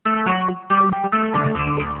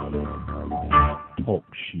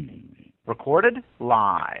recorded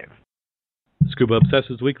live. Scuba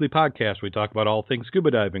Obsessives Weekly Podcast. We talk about all things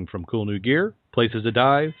scuba diving, from cool new gear, places to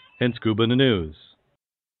dive, and scuba in the news.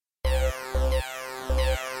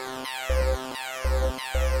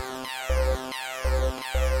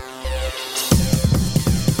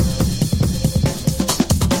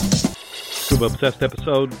 Scuba Obsessed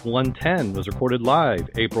episode 110 was recorded live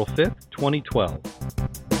April 5th, 2012.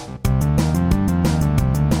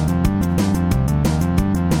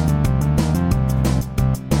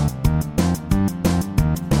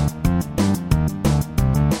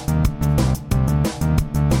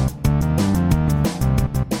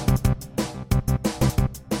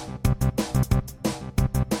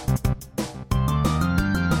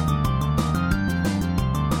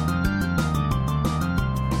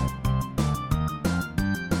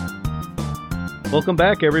 Welcome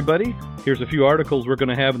back, everybody. Here's a few articles we're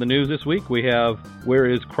going to have in the news this week. We have Where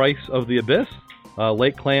is Christ of the Abyss?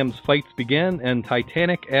 Lake Clams Fights Begin, and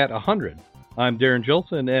Titanic at 100. I'm Darrin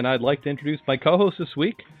Jilson, and I'd like to introduce my co-host this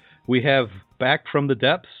week. We have back from the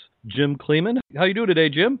depths, Jim Kleeman. How you doing today,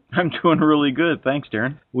 Jim? I'm doing really good. Thanks,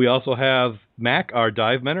 Darrin. We also have Mack, our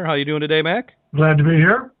dive mentor. How you doing today, Mack? Glad to be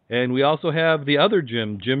here. And we also have the other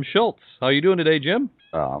Jim, Jim Schultz. How you doing today, Jim?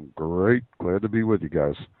 Great. Glad to be with you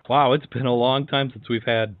guys. Wow, it's been a long time since we've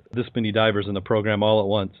had this many divers in the program all at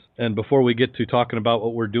once. And before we get to talking about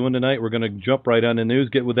what we're doing tonight, we're going to jump right on the news,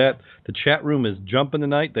 get with that. The chat room is jumping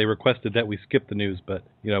tonight. They requested that we skip the news, but,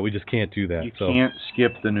 we just can't do that. You can't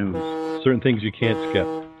skip the news. Certain things you can't skip.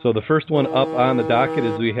 So the first one up on the docket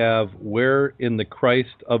is we have Where in the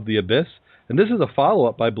Christ of the Abyss? And this is a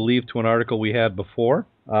follow-up, I believe, to an article we had before.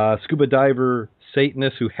 Scuba diver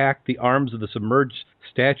Satanists who hacked the arms of the submerged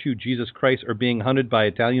statue Jesus Christ are being hunted by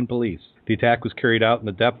Italian police. The attack was carried out in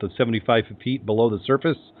the depth of 75 feet below the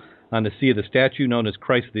surface on the sea of the statue known as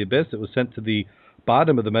Christ of the Abyss. It was sent to the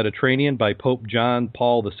bottom of the Mediterranean by Pope John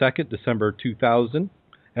Paul II, December 2000,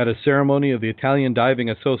 at a ceremony of the Italian Diving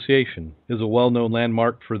Association. It is a well-known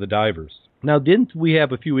landmark for the divers. Now, didn't we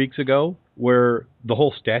have a few weeks ago where the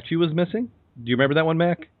whole statue was missing? Do you remember that one,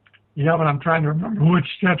 Mac? Yeah, but I'm trying to remember which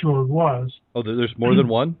statue it was. Oh, there's more than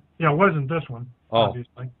one? Yeah, it wasn't this one,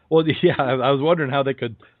 obviously. Well, yeah, I was wondering how they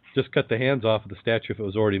could just cut the hands off of the statue if it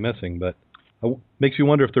was already missing, but it makes you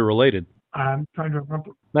wonder if they're related. I'm trying to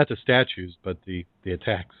remember. Not the statues, but the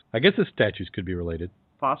attacks. I guess the statues could be related.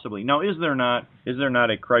 Possibly. Now, is there not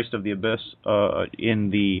a Christ of the Abyss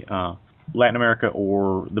in the Latin America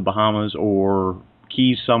or the Bahamas or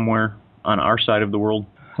Keys somewhere on our side of the world?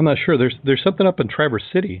 I'm not sure. There's something up in Traverse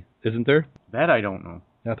City, isn't there? That I don't know.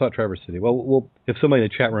 I thought Traverse City. Well, if somebody in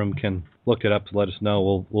the chat room can look it up to let us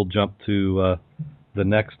know, we'll jump to the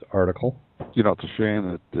next article. It's a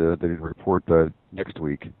shame that they didn't report that next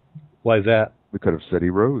week. Why is that? We could have said he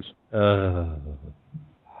rose.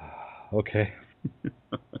 Okay.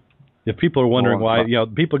 If people are wondering why,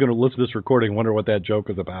 people are going to listen to this recording and wonder what that joke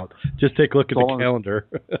is about. Just take a look at the calendar.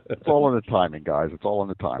 It's all in the timing, guys. It's all in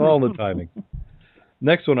the timing. It's all in the timing.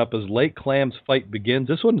 Next one up is Lake Clams Fight Begins.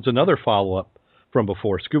 This one is another follow-up from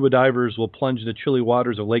before. Scuba divers will plunge into chilly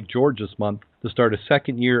waters of Lake George this month to start a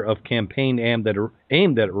second year of campaign aimed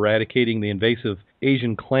at eradicating the invasive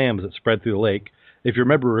Asian clams that spread through the lake. If you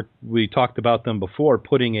remember, we talked about them before,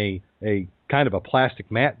 putting a kind of a plastic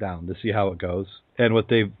mat down to see how it goes. And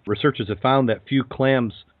researchers have found that few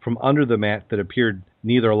clams from under the mat that appeared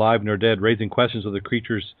neither alive nor dead, raising questions whether the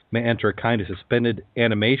creatures may enter a kind of suspended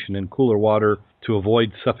animation in cooler water to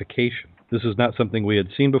avoid suffocation. This is not something we had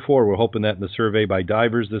seen before. We're hoping that in the survey by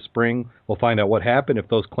divers this spring, we'll find out what happened, if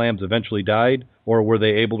those clams eventually died, or were they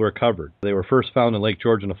able to recover. They were first found in Lake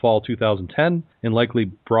George in the fall 2010, and likely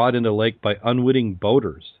brought into the lake by unwitting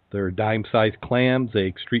boaters. They're dime-sized clams.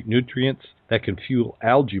 They excrete nutrients that can fuel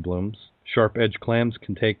algae blooms. Sharp-edged clams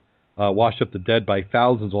can wash up the dead by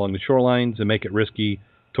thousands along the shorelines and make it risky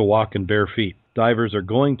to walk in bare feet. Divers are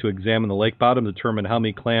going to examine the lake bottom to determine how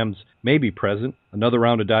many clams may be present. Another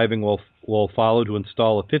round of diving will follow to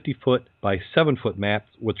install a 50-foot by 7-foot mat,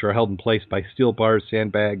 which are held in place by steel bars,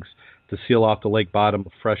 sandbags, to seal off the lake bottom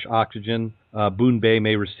with fresh oxygen. Boone Bay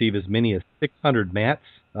may receive as many as 600 mats.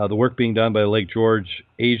 The work being done by the Lake George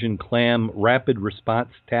Asian Clam Rapid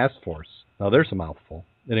Response Task Force. Now, there's a mouthful.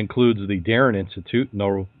 It includes the Darrin Institute,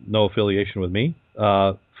 no affiliation with me,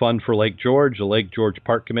 Fund for Lake George, the Lake George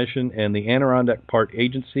Park Commission, and the Adirondack Park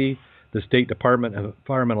Agency, the State Department of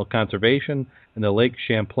Environmental Conservation, and the Lake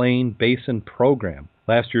Champlain Basin Program.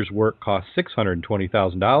 Last year's work cost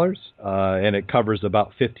 $620,000, and it covers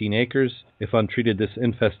about 15 acres. If untreated, this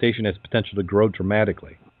infestation has potential to grow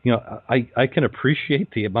dramatically. I can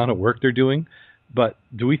appreciate the amount of work they're doing, but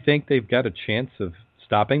do we think they've got a chance of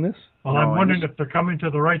stopping this? Well, I'm wondering if they're coming to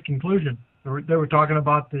the right conclusion. They were talking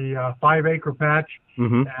about the 5-acre patch,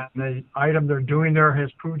 Mm-hmm. and the item they're doing there has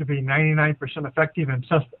proved to be 99% effective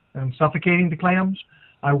in suffocating the clams.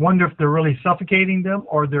 I wonder if they're really suffocating them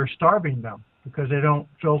or they're starving them because they don't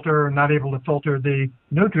filter, not able to filter the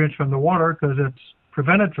nutrients from the water because it's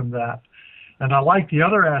prevented from that. And I like the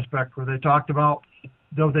other aspect where they talked about,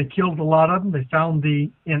 though they killed a lot of them, they found the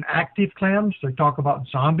inactive clams. They talk about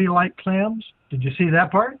zombie-like clams. Did you see that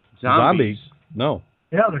part? Zombies? No.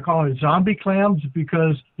 Yeah, they're calling it zombie clams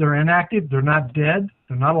because they're inactive. They're not dead.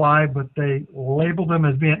 They're not alive, but they label them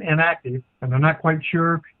as being inactive, and they're not quite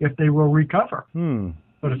sure if they will recover.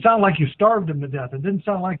 But it sounded like you starved them to death. It didn't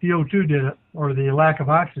sound like the O2 did it, or the lack of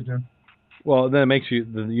oxygen. Well, then it makes you,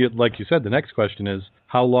 like you said, the next question is,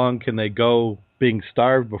 how long can they go being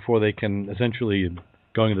starved before they can essentially,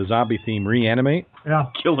 going to the zombie theme, reanimate? Yeah.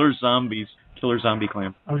 Killer zombies. Killer zombie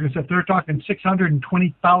clam. I was going to say, if they're talking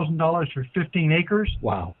 $620,000 for 15 acres,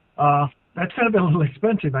 Wow. That's going to be a little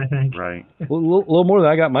expensive, I think. Right. A little more than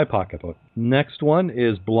I got in my pocketbook. Next one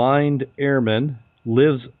is Blind Airman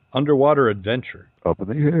Lives Underwater Adventure. Up in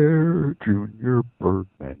the air, Junior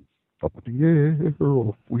Birdman. Up in the air,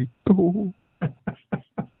 off we go.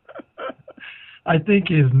 I think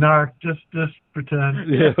he's narc. Just pretend.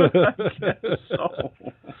 Yeah. So.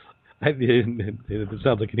 It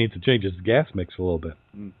sounds like he needs to change his gas mix a little bit.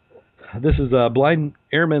 This is Blind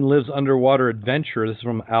Airman Lives Underwater Adventure. This is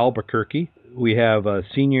from Albuquerque. We have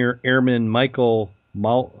Senior Airman Michael in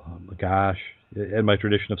my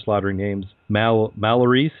tradition of slaughtering names,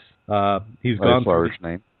 Mallories. He's nice Irish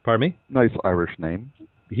name. Pardon me? Nice Irish name.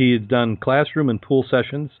 He's done classroom and pool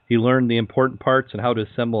sessions. He learned the important parts and how to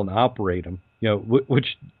assemble and operate them. You know,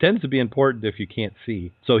 which tends to be important if you can't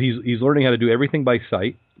see. So he's learning how to do everything by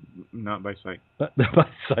sight. Not by sight. By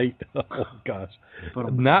sight. Oh, gosh.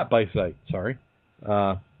 Not by sight, sorry.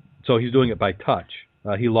 So he's doing it by touch.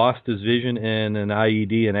 He lost his vision in an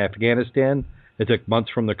IED in Afghanistan. It took months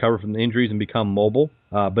from the recover from the injuries and become mobile,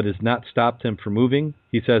 but has not stopped him from moving.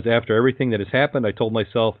 He says, after everything that has happened, I told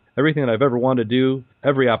myself, everything that I've ever wanted to do,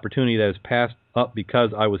 every opportunity that has passed up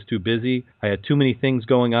because I was too busy, I had too many things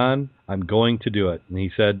going on, I'm going to do it. And he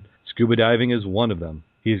said, scuba diving is one of them.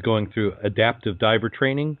 He's going through adaptive diver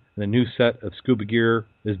training, and a new set of scuba gear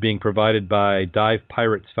is being provided by Dive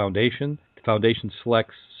Pirates Foundation. The foundation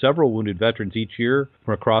selects several wounded veterans each year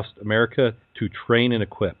from across America to train and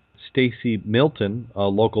equip. Stacy Milton, a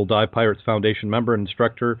local Dive Pirates Foundation member and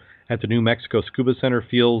instructor at the New Mexico Scuba Center,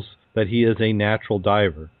 feels that he is a natural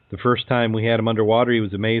diver. The first time we had him underwater, he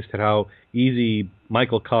was amazed at how easy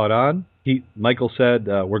Michael caught on. Michael said,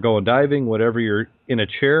 we're going diving, whatever you're in a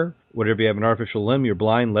chair, whatever you have an artificial limb, you're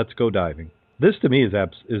blind, let's go diving. This to me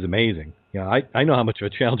is amazing. You know, I know how much of a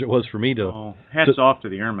challenge it was for me to... hats off to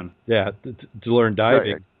the airman. Yeah, to learn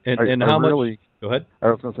diving. And how much... Go ahead.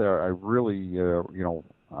 I was going to say, I really,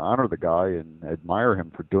 honor the guy and admire him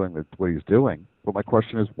for doing what he's doing. But my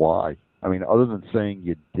question is why? I mean, other than saying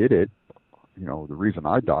you did it, the reason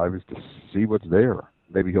I dive is to see what's there.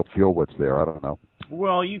 Maybe he'll feel what's there. I don't know.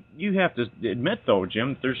 Well, you have to admit, though,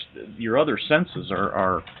 Jim, there's your other senses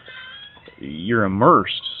are you're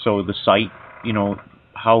immersed. So the sight,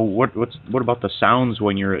 what about the sounds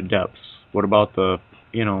when you're at depth? What about the,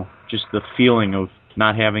 just the feeling of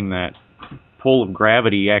not having that pull of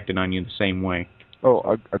gravity acting on you the same way? Oh,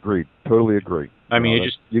 I agree. Totally agree. I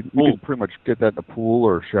mean, you can pretty much get that in the pool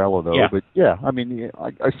or shallow, though. Yeah. But, yeah, I mean,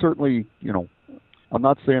 I certainly, I'm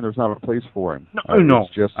not saying there's not a place for him. No,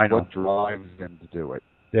 it's just I know. what drives him to do it.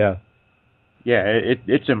 Yeah. Yeah,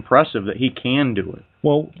 it's impressive that he can do it.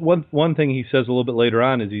 Well, one thing he says a little bit later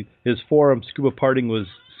on is his forum, scuba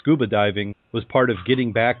diving, was part of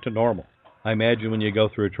getting back to normal. I imagine when you go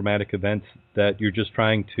through a traumatic event that you're just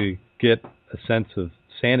trying to get a sense of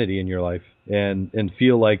sanity in your life and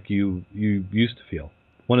feel like you used to feel.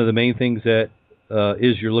 One of the main things that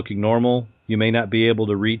is you're looking normal. You may not be able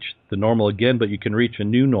to reach the normal again, but you can reach a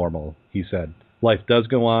new normal, he said. Life does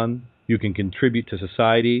go on. You can contribute to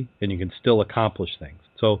society, and you can still accomplish things.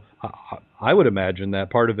 So I would imagine that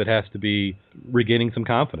part of it has to be regaining some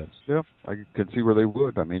confidence. Yeah, I can see where they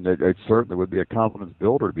would. I mean, it certainly would be a confidence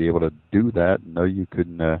builder to be able to do that and know you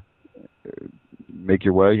can make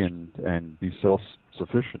your way and be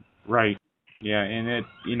self-sufficient. Right. Yeah, and it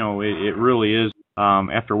really is.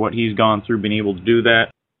 After what he's gone through, being able to do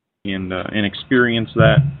that and experience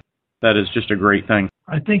that is just a great thing.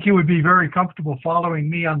 I think he would be very comfortable following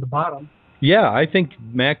me on the bottom. Yeah, I think,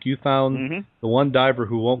 Mac, you found the one diver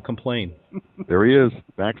who won't complain. There he is,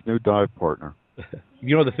 Mac's new dive partner.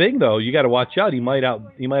 The thing, though, you got to watch out. He might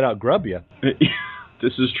out grub you.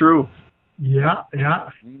 This is true. Yeah.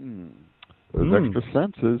 Those extra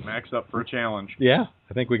senses. Max up for a challenge. Yeah,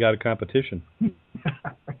 I think we got a competition.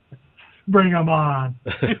 Bring them on.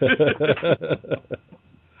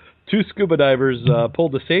 2 scuba divers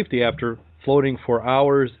pulled to safety after floating for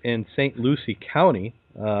hours in St. Lucie County.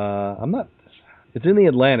 It's in the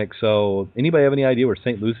Atlantic, so anybody have any idea where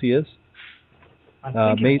St. Lucie is?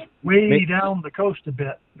 I think it's way down the coast a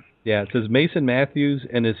bit. Yeah, it says Mason Matthews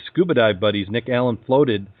and his scuba dive buddies, Nick Allen,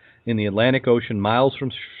 floated in the Atlantic Ocean miles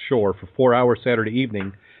from shore for 4 hours Saturday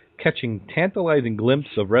evening, catching tantalizing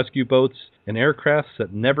glimpses of rescue boats and aircrafts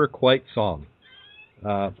that never quite saw them.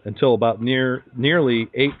 Until about nearly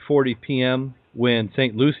 8:40 p.m., when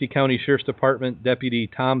St. Lucie County Sheriff's Department Deputy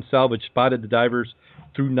Tom Salvage spotted the divers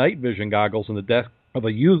through night vision goggles on the deck of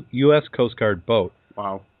a U.S. Coast Guard boat.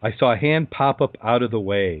 Wow. I saw a hand pop up out of the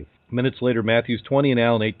wave. Minutes later, Matthews, 20, and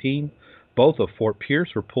Allen, 18, both of Fort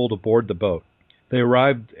Pierce, were pulled aboard the boat. They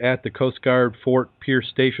arrived at the Coast Guard Fort Pierce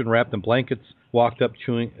station wrapped in blankets, walked up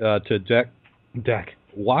to the dock.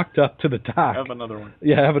 Have another one.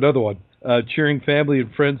 Yeah, have another one. Cheering family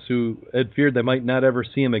and friends who had feared they might not ever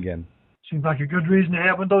see him again. Seems like a good reason to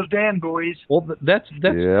have one of those Dan buoys. Well, that's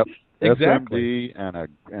yep. exactly. FMD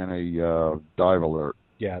and a dive alert.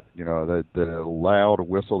 Yeah. You know, the loud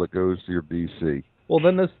whistle that goes to your BC. Well,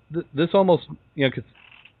 then this almost, cause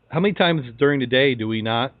how many times during the day do we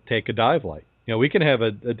not take a dive light? We can have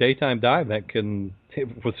a daytime dive that can,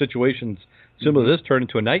 for situations similar to this, turn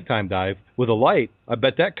into a nighttime dive with a light. I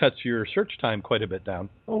bet that cuts your search time quite a bit down.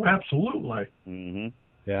 Oh, absolutely. Mm-hmm.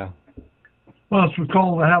 Yeah. Well, it's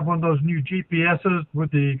cool to have one of those new GPSs with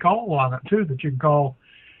the call on it, too, that you can call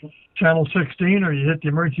Channel 16, or you hit the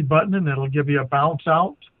emergency button and it'll give you a bounce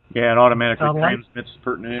out. Yeah, it automatically Satellite. transmits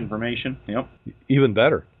pertinent information. Yep. Even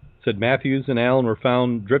better. Said Matthews and Allen were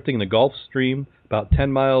found drifting in the Gulf Stream about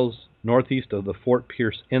 10 miles northeast of the Fort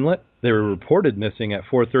Pierce Inlet. They were reported missing at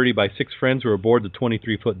 4:30 by 6 friends who were aboard the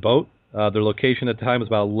 23-foot boat. Their location at the time was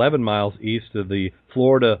about 11 miles east of the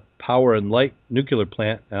Florida Power and Light nuclear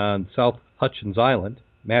plant on South Hutchins Island.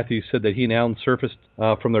 Matthews said that he and Allen surfaced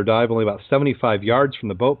from their dive only about 75 yards from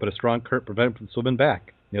the boat, but a strong current prevented them from swimming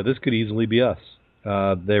back. This could easily be us.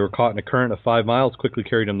 They were caught in a current of 5 miles, quickly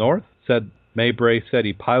carried them north. Maybray said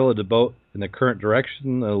he piloted the boat in the current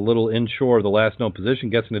direction, a little inshore of the last known position,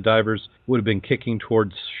 guessing the divers would have been kicking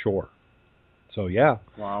towards shore. So, yeah.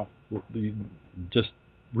 Wow. Just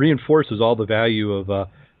reinforces all the value of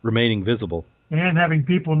remaining visible. And having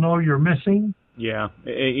people know you're missing. Yeah.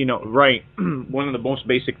 Right. One of the most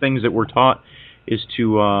basic things that we're taught is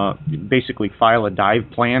to basically file a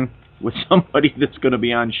dive plan with somebody that's going to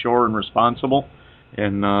be on shore and responsible.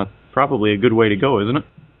 And probably a good way to go, isn't it?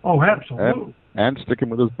 Oh, absolutely. And sticking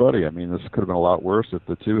with his buddy. I mean, this could have been a lot worse if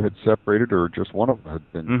the two had separated or just one of them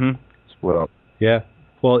had been split up. Yeah.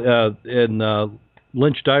 Well,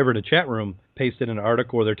 Lynch Diver in the chat room pasted an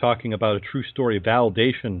article where they're talking about a true story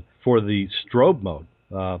validation for the strobe mode.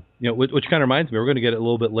 Which kind of reminds me, we're going to get it a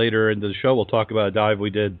little bit later into the show. We'll talk about a dive we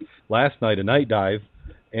did last night, a night dive,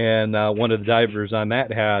 and one of the divers on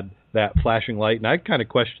that had that flashing light, and I kind of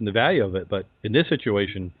questioned the value of it. But in this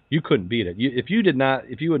situation, you couldn't beat it. If you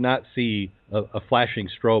would not see a flashing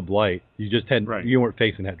strobe light, you just hadn't. Right. You weren't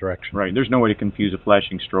facing that direction. Right. There's no way to confuse a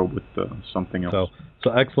flashing strobe with something else.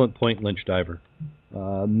 So excellent point, Lynch Diver.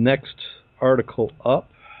 Next article up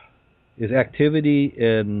is activity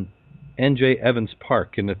in N.J. Evans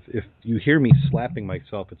Park, and if you hear me slapping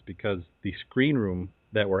myself, it's because the screen room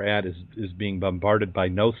that we're at is being bombarded by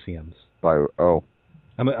no-see-ums.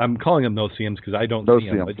 I'm calling them no-see-ums because I don't see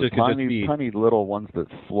them. Tiny little ones that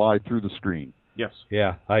fly through the screen. Yes.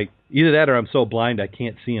 Yeah. Either that or I'm so blind I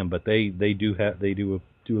can't see them, but they do a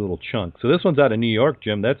little chunk. So this one's out of New York,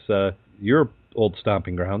 Jim. That's your old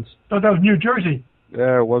stomping grounds. Oh, that was New Jersey.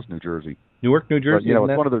 Yeah, it was New Jersey. Newark, New Jersey.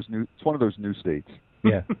 But, it's one of those new states.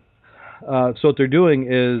 Yeah. So what they're doing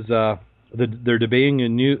is they're debuting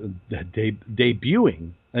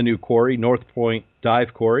a new quarry, North Point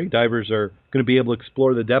Dive Quarry. Divers are going to be able to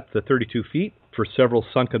explore the depth of 32 feet for several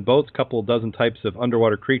sunken boats, a couple dozen types of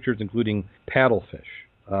underwater creatures, including paddlefish.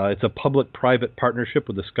 It's a public-private partnership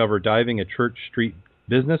with Discover Diving, a Church Street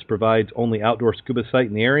business, provides only outdoor scuba site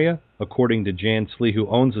in the area, according to Jan Slee, who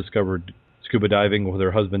owns Discover Scuba Diving with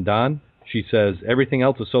her husband, Don. She says, everything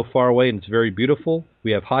else is so far away and it's very beautiful.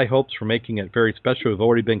 We have high hopes for making it very special. We've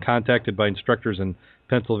already been contacted by instructors in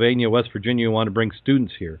Pennsylvania, West Virginia who want to bring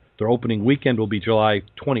students here. Their opening weekend will be July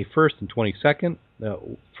 21st and 22nd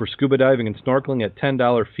for scuba diving and snorkeling at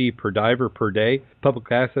 $10 fee per diver per day. Public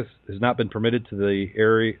access has not been permitted to the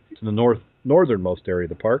area, to the northernmost area of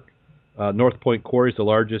the park. North Point Quarry is the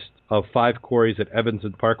largest of 5 quarries at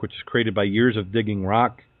Evanston Park, which is created by years of digging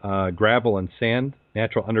rock, gravel, and sand.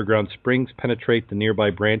 Natural underground springs penetrate the nearby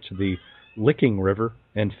branch of the Licking River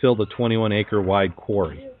and fill the 21-acre-wide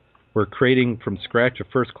quarry. We're creating from scratch a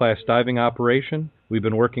first-class diving operation. We've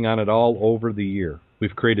been working on it all over the year.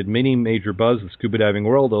 We've created many major buzz in the scuba diving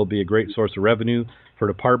world. It'll be a great source of revenue for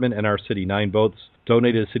the department and our city. 9 boats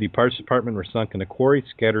donated to the city parks department were sunk in a quarry,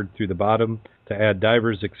 scattered through the bottom to add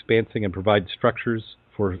divers, expansing, and provide structures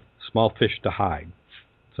for small fish to hide.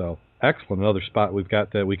 So, excellent. Another spot we've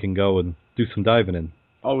got that we can go and do some diving in.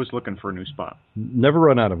 Always looking for a new spot. Never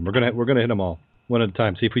run out of them. We're gonna hit them all one at a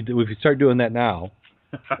time. See, if we start doing that now,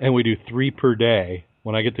 and we do 3 per day,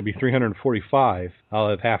 when I get to be 345, I'll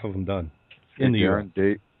have half of them done in the year.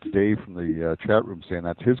 Dave from the chat room saying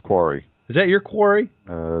that's his quarry. Is that your quarry?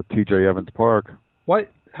 T.J. Evans Park.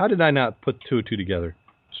 What? How did I not put 2 and 2 together?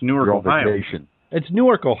 It's Newark, Ohio. Vacation. It's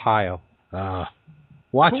Newark, Ohio.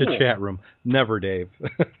 Watch Cool. a chat room. Never, Dave.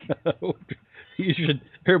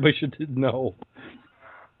 Everybody should know.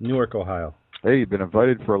 Newark, Ohio. Hey, you've been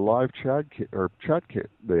invited for a live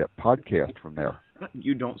the podcast from there.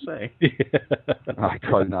 You don't say. I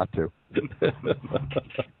try not to.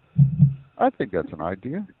 I think that's an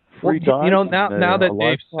idea. Well, Free dive now that a Dave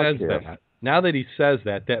live says podcast. that, now that he says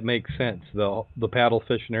that, that makes sense. The paddle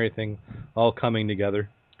fish and everything all coming together.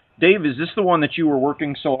 Dave, is this the one that you were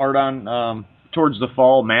working so hard on towards the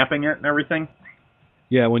fall, mapping it and everything?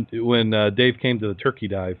 Yeah, when Dave came to the turkey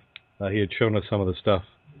dive, he had shown us some of the stuff.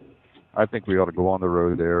 I think we ought to go on the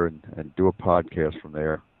road there and do a podcast from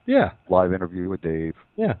there. Yeah. Live interview with Dave.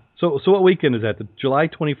 Yeah. So what weekend is that? The July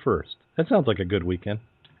 21st. That sounds like a good weekend.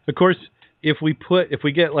 Of course, if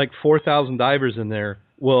we get like 4,000 divers in there,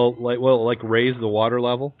 will raise the water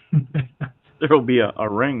level? There'll be a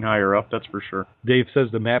ring higher up, that's for sure. Dave says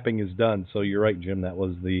the mapping is done, so you're right, Jim. That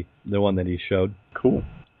was the one that he showed. Cool.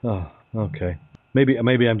 Oh, okay. Maybe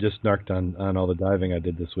I'm just narked on all the diving I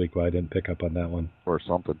did this week. Why I didn't pick up on that one. Or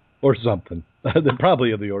something. Or something.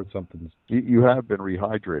 Probably the or somethings. You have been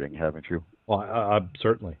rehydrating, haven't you? Well,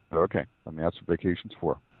 certainly. Okay. I mean, that's what vacation's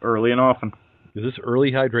for. Early and often. Is this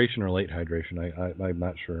early hydration or late hydration? I'm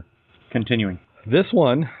not sure. Continuing. This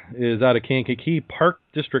one is out of Kankakee. Park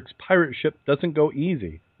District's pirate ship doesn't go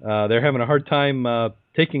easy. They're having a hard time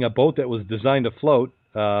taking a boat that was designed to float.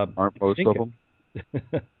 Aren't most of them?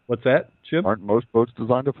 What's that, Jim? Aren't most boats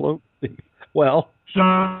designed to float? Well,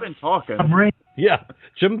 I've been talking. Yeah,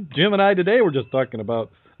 Jim and I today were just talking about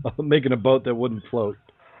making a boat that wouldn't float.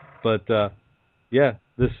 But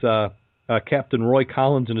this Captain Roy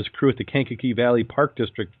Collins and his crew at the Kankakee Valley Park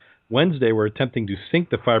District Wednesday were attempting to sink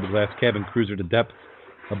the fiberglass cabin cruiser to depth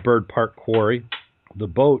of Bird Park Quarry. The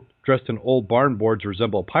boat, dressed in old barn boards,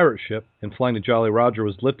 resemble a pirate ship, and flying the Jolly Roger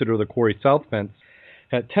was lifted over the quarry south fence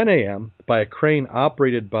at 10 a.m. by a crane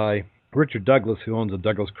operated by Richard Douglas, who owns the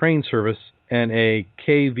Douglas Crane Service, and a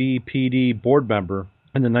KVPD board member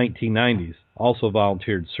in the 1990s, also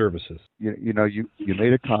volunteered services. You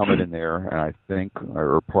made a comment in there, and I think,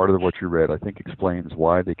 or part of what you read, I think explains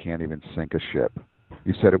why they can't even sink a ship.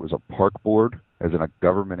 You said it was a park board, as in a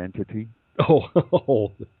government entity?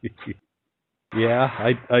 Oh.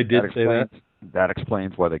 Yeah, I did say that. That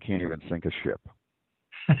explains why they can't even sink a ship.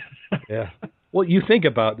 Yeah. Well, you think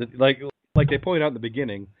about it, like they pointed out in the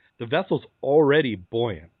beginning, the vessel's already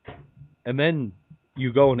buoyant. And then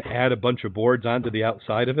you go and add a bunch of boards onto the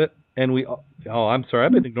outside of it. And I'm sorry,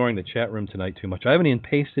 I've been ignoring the chat room tonight too much. I haven't even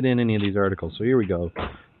pasted in any of these articles. So here we go,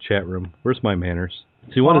 chat room. Where's my manners?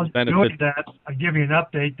 See, one of the benefits. That, I'll give you an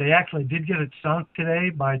update. They actually did get it sunk today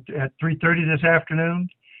at 3:30 this afternoon.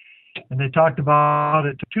 And they talked about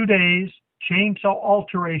it 2 days, chainsaw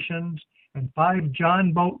alterations, and 5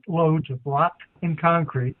 John boat loads of rock and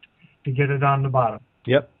concrete to get it on the bottom.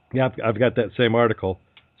 Yep. Yeah, I've got that same article.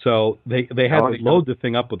 So they had to load the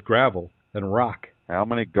thing up with gravel and rock. How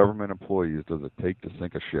many government employees does it take to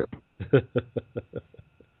sink a ship?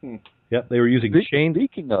 Yep, they were using chains.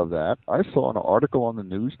 Speaking of that, I saw an article on the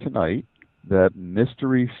news tonight that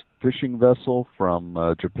mystery fishing vessel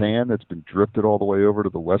from Japan that's been drifted all the way over to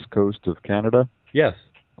the west coast of Canada. Yes.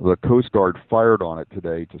 The Coast Guard fired on it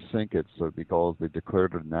today to sink it because they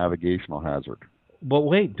declared it a navigational hazard. But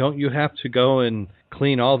wait, don't you have to go and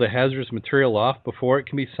clean all the hazardous material off before it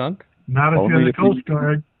can be sunk? Not if you're the Coast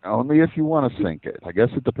Guard. Only if you want to sink it. I guess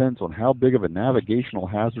it depends on how big of a navigational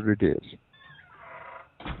hazard it is.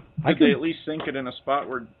 Could they at least sink it in a spot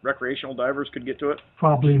where recreational divers could get to it?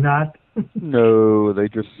 Probably not. No, they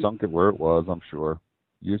just sunk it where it was, I'm sure.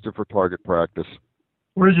 Used it for target practice.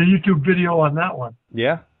 Where's the YouTube video on that one?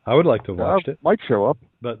 Yeah, I would like to have watched it. Might show up.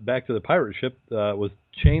 But back to the pirate ship, with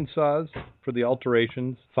chainsaws for the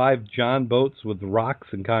alterations, 5 John boats with rocks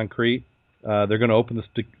and concrete. They're going to open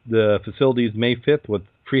the facilities May 5th with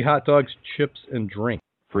Free hot dogs, chips, and drink.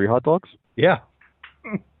 Free hot dogs? Yeah.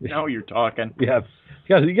 Now you're talking. Yeah.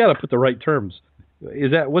 You got to put the right terms.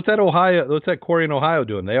 What's that quarry in Ohio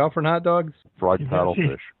doing? They offering hot dogs? Fried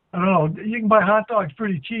paddlefish. I don't know. You can buy hot dogs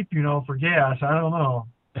pretty cheap, for gas. I don't know.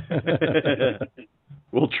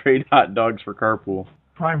 We'll trade hot dogs for carpool.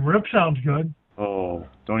 Prime rib sounds good. Oh,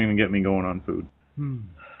 don't even get me going on food. And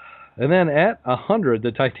then at 100,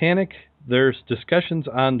 the Titanic, there's discussions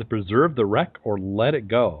on to preserve the wreck or let it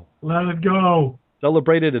go. Let it go.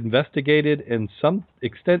 Celebrated, investigated, and some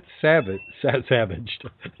extent savaged.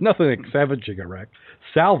 Nothing like savaging a wreck.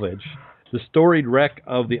 Salvage. The storied wreck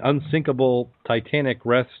of the unsinkable Titanic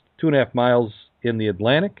rests 2.5 miles in the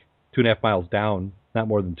Atlantic, 2.5 miles down, not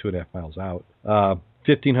more than 2.5 miles out.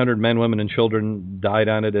 1,500 men, women, and children died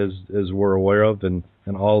on it, as we're aware of, and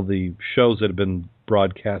all the shows that have been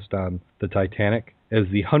broadcast on the Titanic. As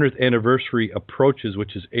the 100th anniversary approaches,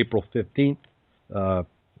 which is April 15th,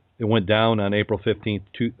 it went down on April 15th,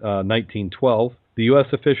 1912. The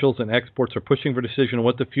U.S. officials and experts are pushing for a decision on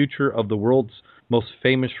what the future of the world's most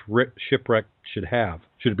famous shipwreck should have.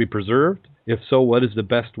 Should it be preserved? If so, what is the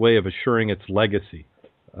best way of assuring its legacy?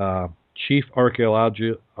 Chief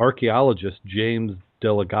archaeologist James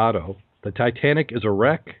Delgado, the Titanic is a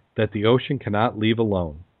wreck that the ocean cannot leave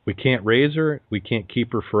alone. We can't raise her, we can't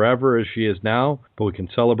keep her forever as she is now, but we can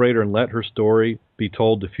celebrate her and let her story be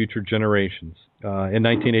told to future generations. In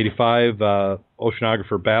 1985,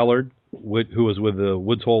 oceanographer Ballard, who was with the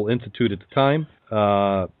Woods Hole Institute at the time,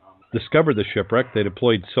 discovered the shipwreck. They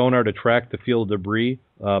deployed sonar to track the field of debris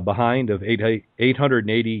behind of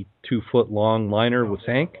 882-foot-long liner was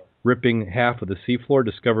sank, ripping half of the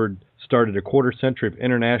seafloor. Started a quarter century of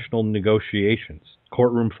international negotiations,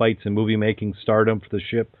 courtroom fights, and movie-making stardom for the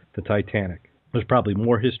ship, the Titanic. There's probably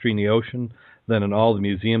more history in the ocean than in all the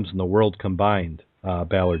museums in the world combined,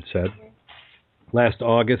 Ballard said. Last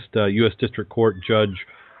August, U.S. District Court Judge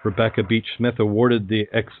Rebecca Beach Smith awarded the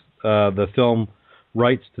film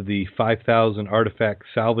rights to the 5,000 artifacts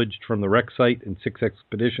salvaged from the wreck site in 6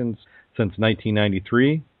 expeditions since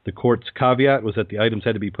 1993. The court's caveat was that the items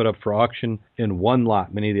had to be put up for auction in one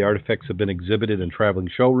lot. Many of the artifacts have been exhibited in traveling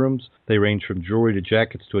showrooms. They range from jewelry to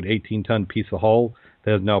jackets to an 18-ton piece of hull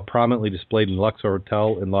that is now prominently displayed in Luxor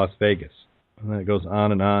Hotel in Las Vegas. And then it goes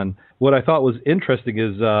on and on. What I thought was interesting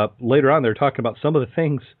is later on they're talking about some of the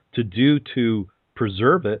things to do to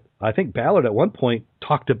preserve it. I think Ballard at one point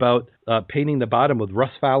talked about painting the bottom with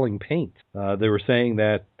rust-fouling paint. They were saying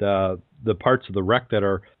that the parts of the wreck that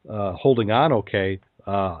are holding on okay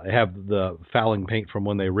have the fouling paint from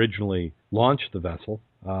when they originally launched the vessel.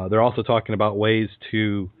 They're also talking about ways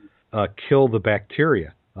to kill the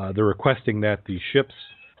bacteria. They're requesting that the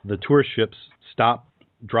tourist ships, stop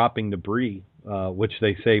dropping debris, which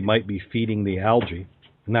they say might be feeding the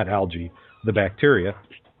the bacteria.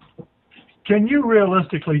 Can you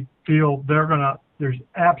realistically feel there's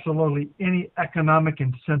absolutely any economic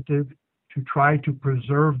incentive to try to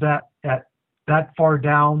preserve that at that far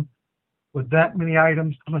down with that many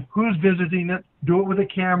items? I mean, who's visiting it? Do it with a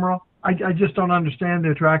camera? I just don't understand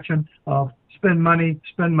the attraction of spend money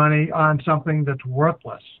on something that's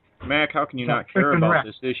worthless. Mac, how can you not care about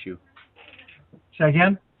this issue? Say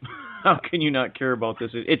again? How can you not care about this?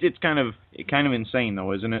 It's kind of insane,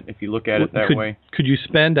 though, isn't it? If you look at it that way. Could you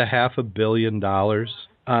spend $500 million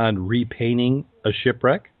on repainting a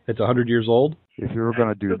shipwreck that's 100 years old? If you were going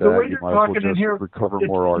to do that, you might as well just recover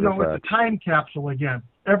more artifacts. It's a time capsule again.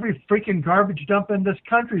 Every freaking garbage dump in this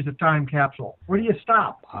country is a time capsule. Where do you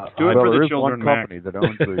stop? Do it for the children, Mac. There is one company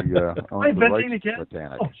that owns the rights to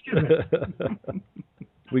Titanic. Oh, excuse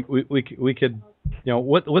me. we could,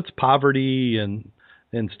 what's poverty and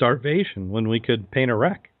starvation when we could paint a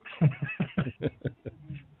wreck?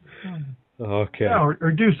 Okay. Yeah,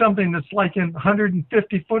 or do something that's like in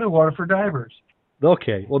 150 foot of water for divers.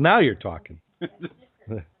 Okay. Well, now you're talking.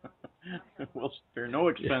 We'll spare no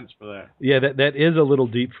expense for that. Yeah, that is a little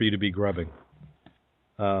deep for you to be grubbing.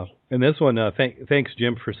 And this one, thanks,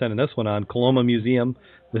 Jim, for sending this one on. Coloma Museum.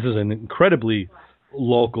 This is an incredibly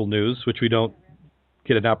local news, which we don't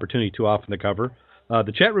get an opportunity too often to cover.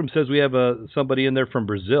 The chat room says we have somebody in there from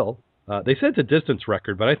Brazil. They said it's a distance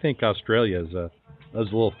record, but I think Australia is a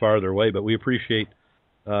little farther away. But we appreciate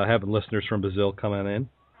having listeners from Brazil coming in.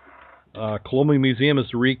 Coloma Museum is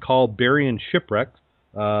to recall burying shipwrecks.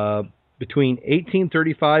 Between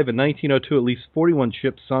 1835 and 1902, at least 41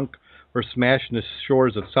 ships sunk or smashed in the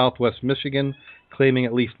shores of southwest Michigan, claiming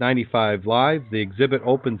at least 95 lives. The exhibit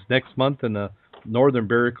opens next month in the Northern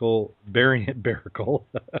Darrin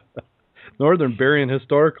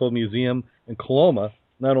Historical Museum in Coloma,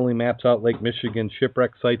 not only maps out Lake Michigan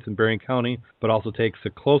shipwreck sites in Berrien County, but also takes a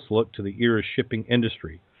close look to the era's shipping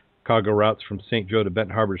industry. Cargo routes from St. Joe to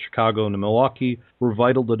Benton Harbor, Chicago, and to Milwaukee were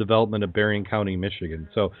vital to the development of Berrien County, Michigan.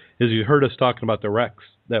 So, as you heard us talking about the wrecks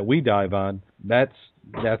that we dive on, that's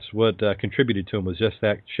what contributed to them, was just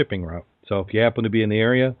that shipping route. So, if you happen to be in the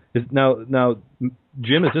area, now,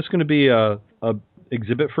 Jim, is this going to be a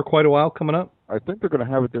exhibit for quite a while coming up? I think they're going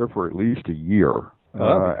to have it there for at least a year.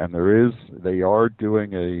 And they are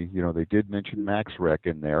doing they did mention Max Wreck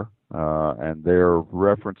in there, and they're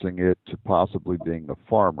referencing it to possibly being the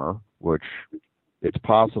farmer, which it's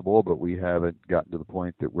possible, but we haven't gotten to the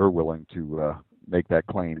point that we're willing to make that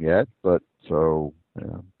claim yet. But so,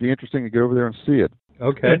 be interesting to get over there and see it.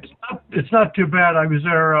 Okay. It's not too bad. I was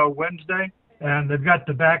there Wednesday, and they've got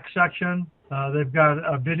the back section. They've got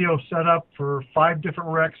a video set up for 5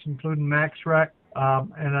 different wrecks, including Max Wreck,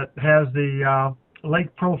 and it has the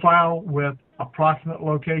lake profile with approximate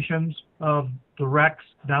locations of the wrecks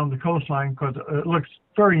down the coastline, because it looks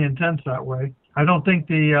very intense that way. I don't think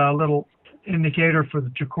the little indicator for the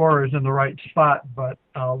Chicora is in the right spot, but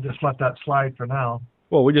I'll just let that slide for now.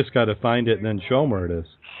 Well, we just got to find it and then show them where it is.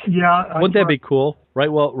 Yeah. Wouldn't that be cool? Right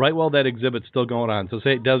while that exhibit's still going on. So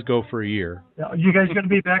say it does go for a year. You guys going to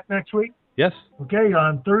be back next week? Yes. Okay,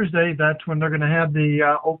 on Thursday, that's when they're going to have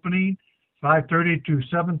the opening, 5:30 to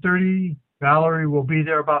 7:30. Valerie will be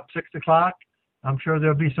there about 6 o'clock. I'm sure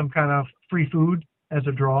there'll be some kind of free food as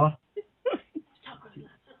a draw.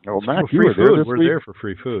 Oh, Mac, you were there this week. We're there for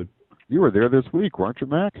free food. You were there this week, weren't you,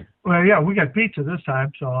 Mac? Well, yeah, we got pizza this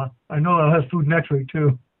time, so I know they'll have food next week,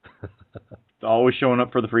 too. Always showing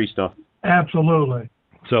up for the free stuff. Absolutely.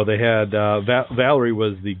 So they had, Valerie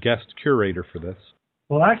was the guest curator for this.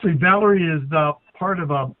 Well, actually, Valerie is part of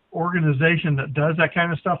an organization that does that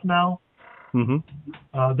kind of stuff now.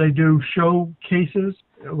 Mm-hmm. They do showcases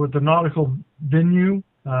with the nautical venue.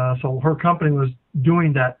 So her company was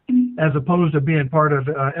doing that as opposed to being part of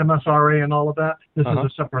MSRA and all of that. This is a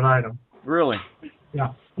separate item. Really? Yeah.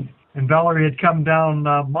 And Valerie had come down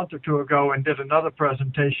a month or two ago and did another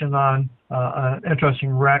presentation on an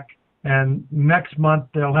interesting wreck. And next month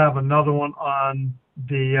they'll have another one on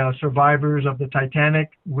the survivors of the Titanic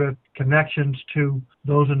with connections to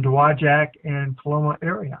those in Dowagiac and Coloma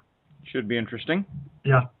area. Should be interesting.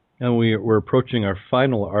 Yeah. And we're approaching our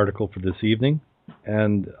final article for this evening,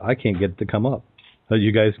 and I can't get it to come up.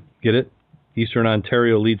 You guys get it? Eastern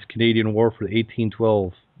Ontario leads Canadian War for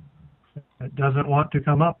 1812. It doesn't want to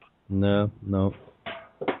come up? No.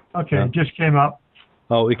 Okay, no. It just came up.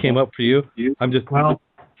 Oh, it came up for you? Well,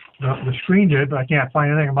 the screen did, but I can't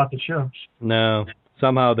find anything about the ships. No.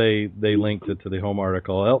 Somehow they linked it to the home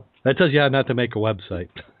article. Well, that tells you how not to make a website.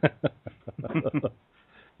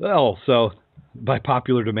 Well, so by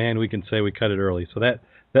popular demand, we can say we cut it early. So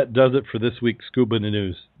that does it for this week's Scuba in the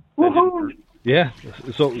News. Woohoo! Yeah.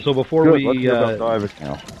 So before Good, we let's hear about diving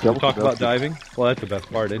now. Talk about diving. Well, that's the best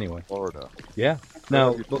part anyway. Florida. Yeah.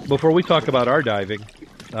 Now, before we talk about our diving,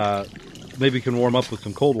 maybe we can warm up with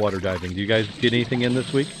some cold water diving. Do you guys get anything in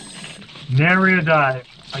this week? Nary a dive.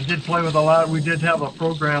 I did play with a lot. We did have a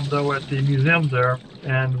program, though, at the museum there,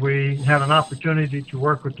 and we had an opportunity to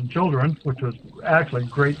work with the children, which was actually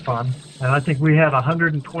great fun. And I think we had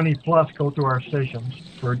 120 plus go through our stations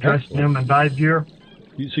for dress them and dive gear.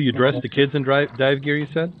 So you dressed the kids in dive gear, you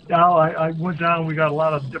said? Yeah, I went down. We got a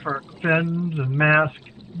lot of different fins and masks,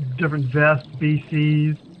 different vests,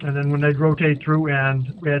 BCs, and then when they'd rotate through,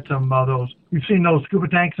 and we had some of those. You've seen those scuba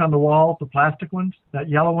tanks on the wall, the plastic ones, that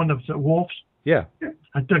yellow one that's at Wolf's? Yeah.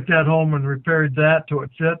 I took that home and repaired that till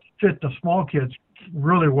it fit the small kids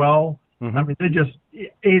really well. Mm-hmm. I mean, they just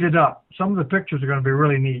ate it up. Some of the pictures are going to be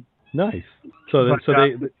really neat. Nice. So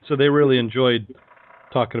they really enjoyed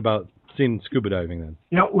talking about seeing scuba diving then.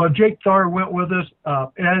 Yeah. Well, Jake Thar went with us.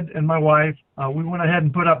 Ed and my wife. We went ahead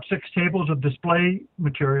and put up 6 tables of display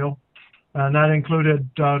material, and that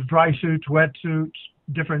included dry suits, wetsuits,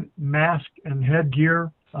 different masks and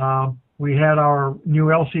headgear. We had our new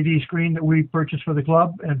LCD screen that we purchased for the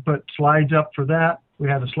club and put slides up for that. We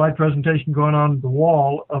had a slide presentation going on the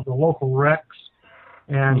wall of the local wrecks.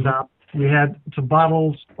 And we had some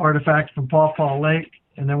bottles, artifacts from Paw Paw Lake.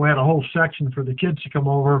 And then we had a whole section for the kids to come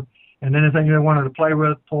over. And anything they wanted to play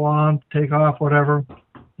with, pull on, take off, whatever,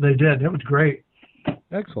 they did. It was great.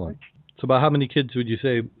 Excellent. So about how many kids would you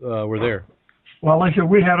say were there? Well, like I said,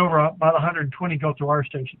 we had over about 120 go through our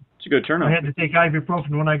station. It's a good turnout. I had to take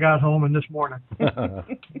ibuprofen when I got home and this morning.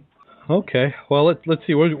 Okay. Well, let's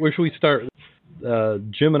see. Where should we start?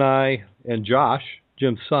 Jim and I and Josh,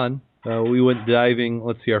 Jim's son, we went diving.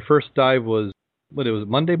 Let's see. Our first dive was, it was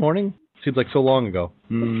Monday morning? Seems like so long ago.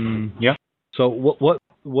 Yeah. So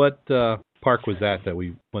what park was that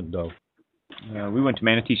we went and dove? We went to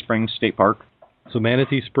Manatee Springs State Park. So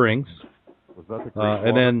Manatee Springs. Was that the green water?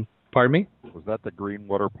 And then, pardon me? Was that the green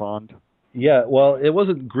water pond? Yeah, well, it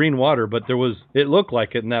wasn't green water, but it looked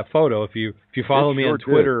like it in that photo. If you follow me on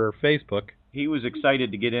Twitter or Facebook. He was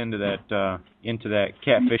excited to get into that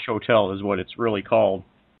Catfish Hotel, is what it's really called.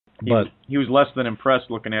 But he was less than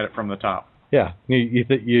impressed looking at it from the top. Yeah,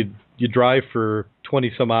 you drive for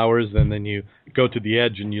 20 some hours, and then you go to the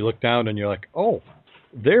edge and you look down and you're like, oh,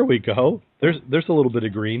 there we go. There's a little bit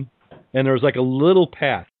of green, and there was like a little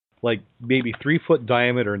path, like maybe 3 foot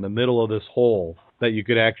diameter in the middle of this hole that you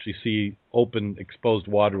could actually see open, exposed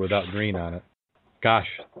water without green on it. Gosh,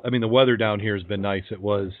 I mean, the weather down here has been nice. It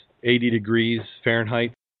was 80 degrees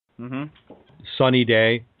Fahrenheit, sunny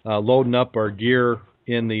day, loading up our gear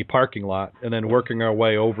in the parking lot and then working our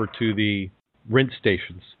way over to the rinse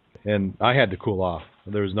stations. And I had to cool off.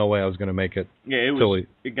 There was no way I was going to make it. Yeah,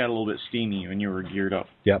 it got a little bit steamy when you were geared up.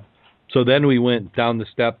 Yep. So then we went down the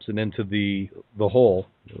steps and into the hole.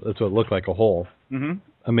 That's what it looked like, a hole. Mm-hmm.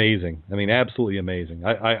 Amazing. I mean, absolutely amazing.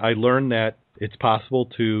 I learned that it's possible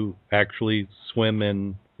to actually swim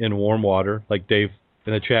in warm water. Like Dave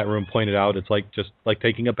in the chat room pointed out, it's just like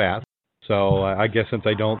taking a bath. So I guess since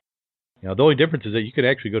I don't, the only difference is that you could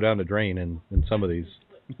actually go down the drain in some of these.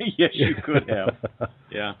 Yes, you could have.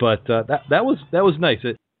 Yeah. But that was nice.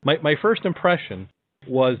 My first impression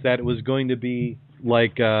was that it was going to be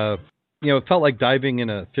like, it felt like diving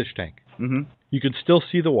in a fish tank. Mm-hmm. You could still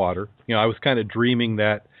see the water. I was kind of dreaming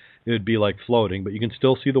that it would be like floating, but you can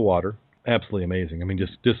still see the water. Absolutely amazing. I mean,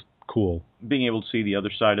 just cool. Being able to see the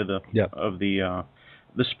other side of the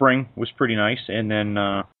spring was pretty nice, and then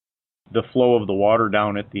the flow of the water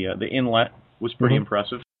down at the inlet was pretty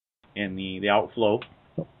impressive, and the outflow.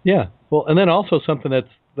 Yeah. Well, and then also something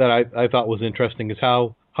that I thought was interesting is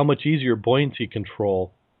how much easier buoyancy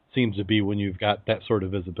control seems to be when you've got that sort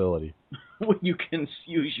of visibility. When you can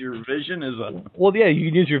use your vision as a... Well, yeah, you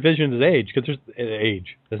can use your vision as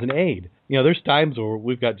as an aid. There's times where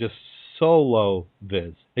we've got just so low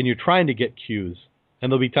viz, and you're trying to get cues,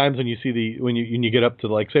 and there'll be times when you see when you get up to,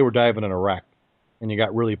 like, say we're diving in a wreck, and you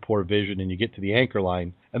got really poor vision, and you get to the anchor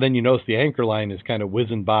line, and then you notice the anchor line is kind of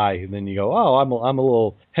whizzing by, and then you go, oh, I'm a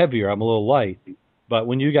little heavier, I'm a little light. But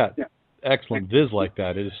when you got excellent viz like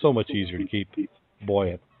that, it is so much easier to keep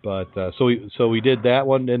buoyant. But so we did that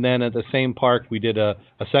one, and then at the same park we did a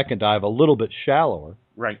second dive, a little bit shallower.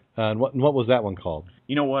 Right. And what was that one called?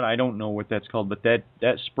 You know what? I don't know what that's called, but that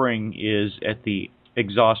spring is at the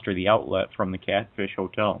exhaust or the outlet from the Catfish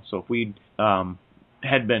Hotel. So if we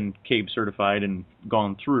had been CABE certified and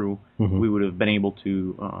gone through, we would have been able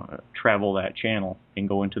to travel that channel and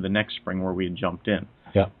go into the next spring where we had jumped in.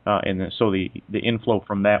 Yeah. So the inflow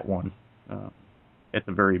from that one at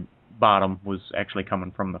the very bottom was actually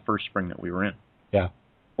coming from the first spring that we were in. Yeah.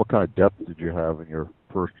 What kind of depth did you have in your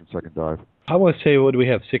first and second dive? I want to say, what do we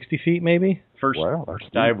have, 60 feet maybe? First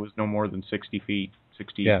dive was no more than 60 feet,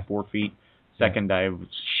 64 feet. Second dive was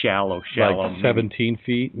shallow. Like 17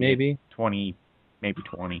 feet maybe? 20, maybe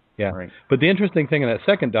 20. Yeah. Right. But the interesting thing in that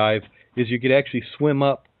second dive is you could actually swim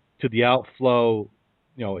up to the outflow,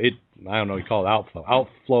 I don't know, you call it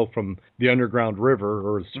outflow from the underground river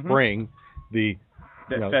or spring,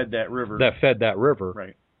 fed that river. That fed that river.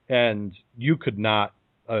 Right. And you could not,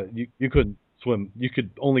 you couldn't swim. You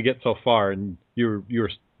could only get so far, and you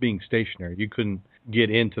were being stationary. You couldn't get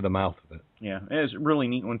into the mouth of it. Yeah, it's a really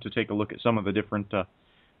neat one to take a look at some of the different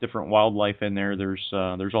wildlife in there. There's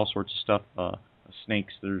all sorts of stuff.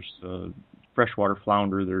 Snakes. There's freshwater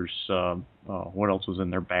flounder. There's what else was in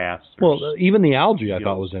there? Bass. Well, even the algae I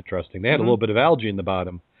thought was interesting. They had a little bit of algae in the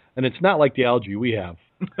bottom, and it's not like the algae we have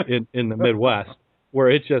in the Midwest, where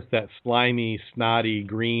it's just that slimy, snotty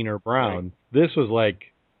green or brown. Right. This was like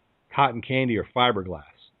cotton candy or fiberglass.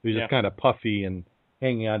 It was just kind of puffy and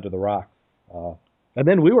hanging onto the rocks. And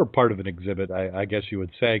then we were part of an exhibit, I guess you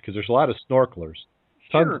would say, because there's a lot of snorkelers.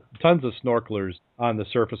 Tons of snorkelers on the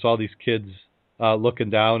surface, all these kids looking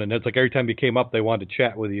down, and it's like every time you came up, they wanted to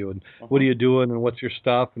chat with you, and what are you doing, and what's your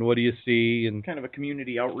stuff, and what do you see, and kind of a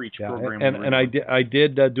community outreach program. And I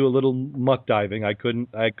did do a little muck diving. I couldn't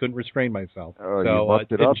restrain myself. So you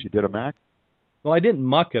mucked it up. You did a Mack? Well, I didn't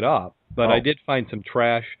muck it up, but I did find some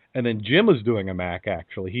trash, and then Jim was doing a Mack.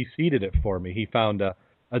 Actually, he seeded it for me. He found a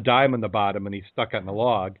dime in the bottom, and he stuck it in the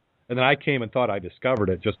log, and then I came and thought I discovered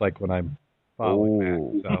it, just like when I'm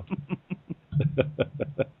following Mack.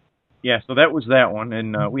 So. Yeah, so that was that one,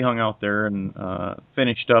 and we hung out there and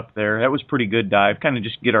finished up there. That was a pretty good dive, kind of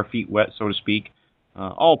just get our feet wet, so to speak.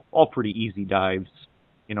 All pretty easy dives,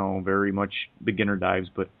 very much beginner dives,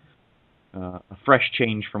 but a fresh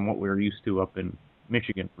change from what we were used to up in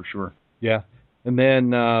Michigan, for sure. Yeah. And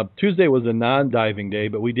then Tuesday was a non-diving day,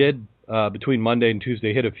 but we did, between Monday and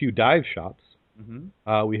Tuesday, hit a few dive shops.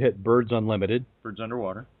 Mm-hmm. We hit Birds Unlimited. Birds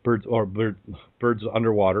Underwater. Birds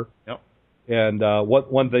Underwater. Yep. And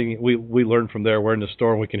one thing we learned from there, we're in the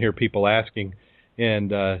store and we can hear people asking,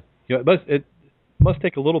 and it must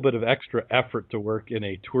take a little bit of extra effort to work in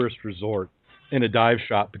a tourist resort in a dive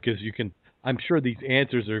shop, because I'm sure these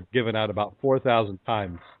answers are given out about 4,000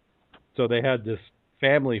 times. So they had this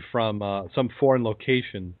family from some foreign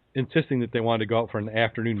location insisting that they wanted to go out for an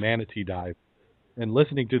afternoon manatee dive, and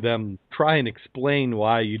listening to them try and explain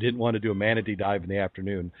why you didn't want to do a manatee dive in the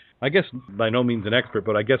afternoon. I guess by no means an expert,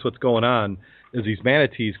 but I guess what's going on is these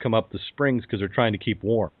manatees come up the springs because they're trying to keep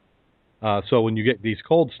warm. So when you get these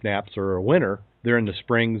cold snaps or a winter, they're in the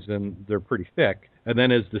springs and they're pretty thick. And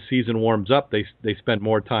then as the season warms up, they spend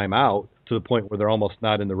more time out to the point where they're almost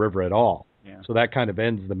not in the river at all. Yeah. So that kind of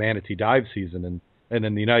ends the manatee dive season. And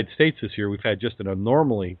in the United States this year, we've had just an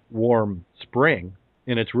abnormally warm spring,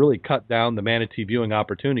 and it's really cut down the manatee viewing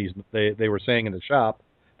opportunities. They were saying in the shop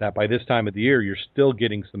that by this time of the year, you're still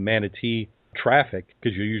getting some manatee traffic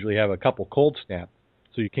because you usually have a couple cold snaps,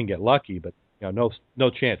 so you can get lucky. But no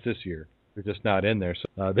chance this year. They're just not in there.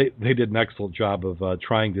 So they did an excellent job of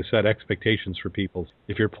trying to set expectations for people.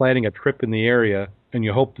 If you're planning a trip in the area and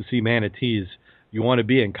you hope to see manatees, you want to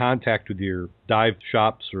be in contact with your dive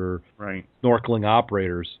shops or snorkeling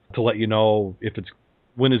operators to let you know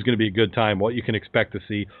when is going to be a good time, what you can expect to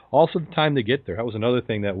see. Also, the time to get there. That was another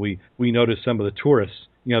thing that we noticed. Some of the tourists,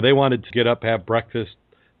 they wanted to get up, have breakfast,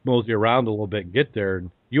 mosey around a little bit, and get there.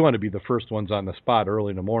 And you want to be the first ones on the spot early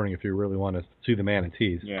in the morning if you really want to see the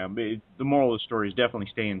manatees. Yeah, but the moral of the story is definitely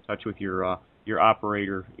stay in touch with your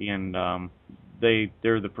operator, and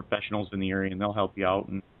they're the professionals in the area, and they'll help you out.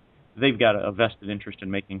 And they've got a vested interest in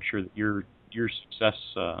making sure that your success,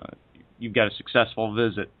 you've got a successful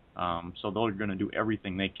visit. So they're going to do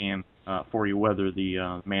everything they can for you, whether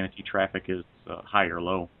the manatee traffic is high or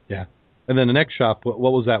low. Yeah. And then the next shop, what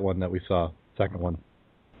was that one that we saw? Second one.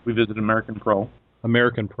 We visited American Pro.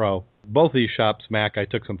 American Pro. Both of these shops, Mac, I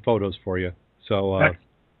took some photos for you. So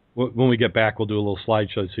when we get back, we'll do a little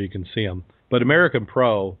slideshow so you can see them. But American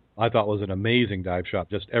Pro, I thought, was an amazing dive shop.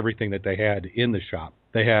 Just everything that they had in the shop.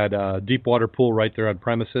 They had a deep water pool right there on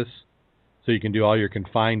premises, so you can do all your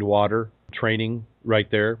confined water training right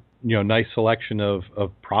there. Nice selection of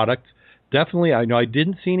product. Definitely, I know I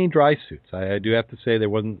didn't see any dry suits. I do have to say there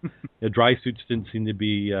wasn't. Dry suits didn't seem to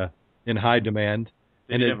be in high demand.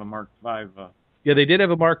 They did have a Mark V. Yeah, they did have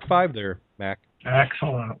a Mark V there, Mac.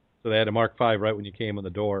 Excellent. So they had a Mark V right when you came in the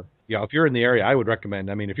door. Yeah, if you're in the area, I would recommend.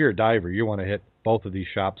 I mean, if you're a diver, you want to hit both of these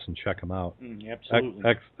shops and check them out. Absolutely.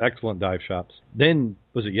 Excellent dive shops. Then,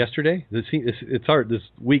 was it yesterday? It's hard. This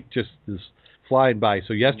week just is flying by.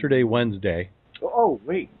 So yesterday, Wednesday. Oh,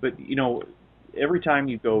 wait. But, every time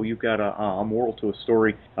you go, you've got a moral to a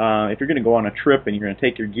story. If you're going to go on a trip and you're going to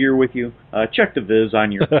take your gear with you, check the viz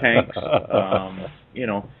on your tanks.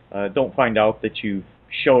 Don't find out that you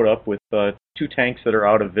showed up with 2 tanks that are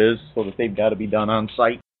out of viz, so that they've got to be done on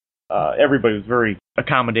site. Everybody was very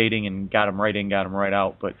accommodating and got them right in, got them right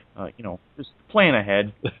out. But, just plan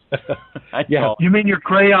ahead. Yeah. You mean your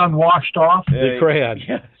crayon washed off? The crayon.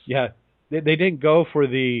 Yeah. They didn't go for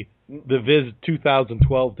the Viz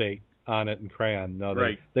 2012 date on it in crayon. No,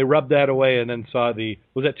 they rubbed that away and then saw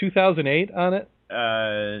was that 2008 on it?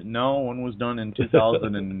 No, one was done in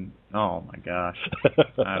 2000 and oh my gosh,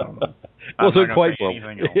 I don't know. Wasn't quite well.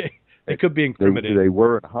 It could be incriminating. They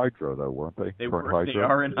were in hydro though, weren't they? They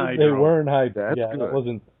are in hydro. They were in hydro. That's yeah, good. That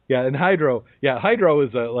wasn't. Yeah, in hydro. Yeah, hydro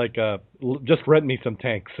is just rent me some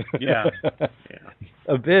tanks. Yeah.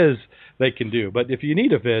 A Viz they can do, but if you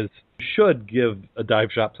need a Viz, you should give a dive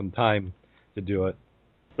shop some time to do it.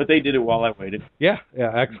 But they did it while I waited. Yeah,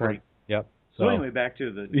 excellent. Great. Yep. So anyway, back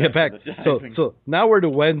to the diving. So now we're to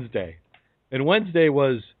Wednesday, and Wednesday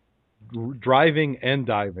was driving and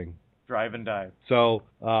diving. Drive and dive. So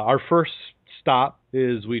our first stop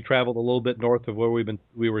is we traveled a little bit north of where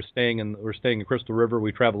we were staying in Crystal River.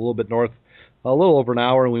 We traveled a little bit north, a little over an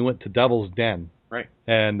hour, and we went to Devil's Den. Right.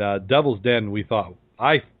 And Devil's Den, we thought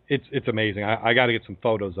it's amazing. I got to get some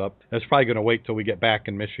photos up. It's probably going to wait till we get back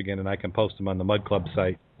in Michigan and I can post them on the Mud Club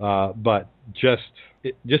site. But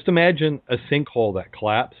just imagine a sinkhole that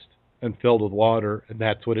collapsed and filled with water, and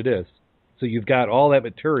that's what it is. So you've got all that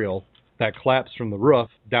material that collapsed from the roof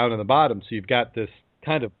down in the bottom. So you've got this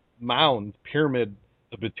kind of mound pyramid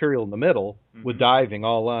of material in the middle with diving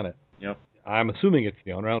all on it. Yep. I'm assuming it's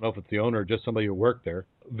the owner. I don't know if it's the owner or just somebody who worked there.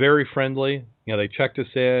 Very friendly. They checked us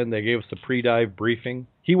in. They gave us the pre-dive briefing.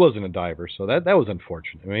 He wasn't a diver, so that was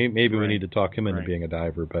unfortunate. I mean, maybe we need to talk him into being a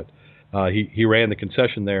diver, but he ran the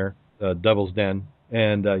concession there. Devil's Den,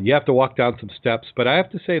 and you have to walk down some steps. But I have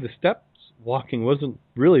to say the steps walking wasn't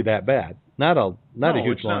really that bad. Not a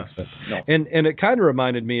huge long step. No. And it kind of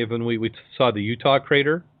reminded me of when we saw the Utah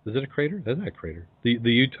crater. Is it a crater? That's not a crater. The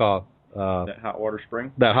Utah. That hot water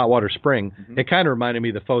spring? That hot water spring. Mm-hmm. It kind of reminded me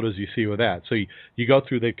of the photos you see with that. So you go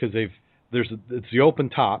through because it's the open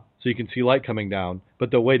top, so you can see light coming down. But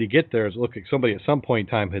the way to get there is look like somebody at some point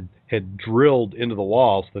in time had drilled into the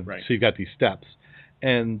walls, so you've got these steps.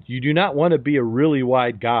 And you do not want to be a really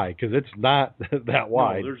wide guy because it's not that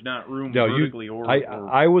wide. No, there's not room vertically or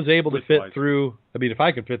I was able to fit widthwise. through. I mean, if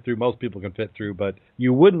I could fit through, most people can fit through. But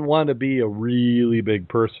you wouldn't want to be a really big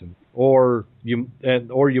person, or you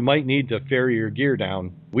might need to ferry your gear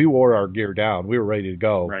down. We wore our gear down. We were ready to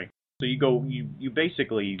go. Right. So you go. You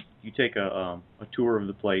basically take a tour of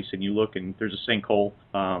the place and you look, and there's a sinkhole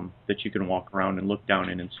that you can walk around and look down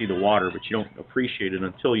in and see the water, but you don't appreciate it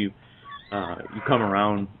until you come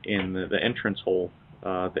around in the entrance hole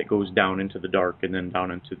that goes down into the dark and then down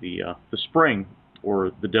into the spring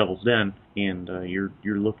or the Devil's Den, and you're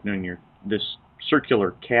looking in this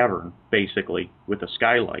circular cavern basically with a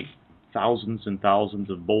skylight, thousands and thousands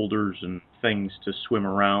of boulders and things to swim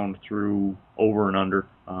around through, over and under,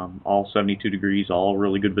 all 72 degrees, all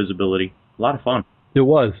really good visibility. A lot of fun. It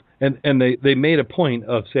was, and they made a point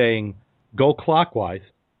of saying go clockwise.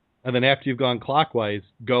 And then after you've gone clockwise,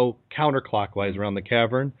 go counterclockwise around the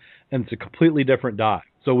cavern, and it's a completely different dive.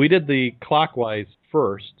 So we did the clockwise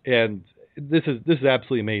first, and this is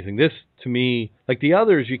absolutely amazing. This, to me, like the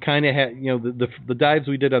others, you kind of had, the dives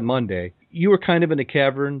we did on Monday, you were kind of in a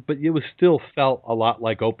cavern, but it was still felt a lot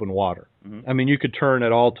like open water. Mm-hmm. I mean, you could turn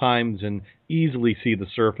at all times and easily see the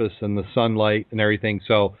surface and the sunlight and everything.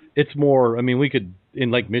 So it's more, I mean, we could,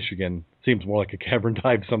 in Lake Michigan, seems more like a cavern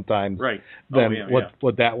dive sometimes than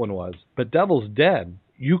what that one was. But Devil's Den,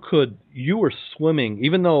 you were swimming,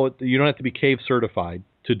 even though you don't have to be cave certified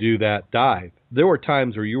to do that dive. There were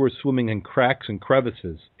times where you were swimming in cracks and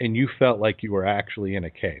crevices, and you felt like you were actually in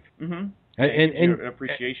a cave. Mm-hmm. And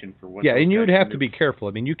appreciation for what. Yeah, and you would have to be careful.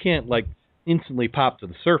 I mean, you can't like instantly pop to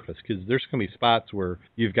the surface because there's going to be spots where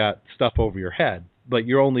you've got stuff over your head, but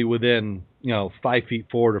you're only within 5 feet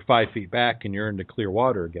forward or 5 feet back, and you're into clear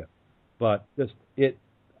water again. But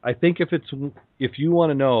I think if you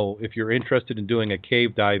want to know if you're interested in doing a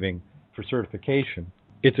cave diving for certification,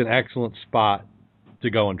 it's an excellent spot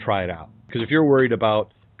to go and try it out. Because if you're worried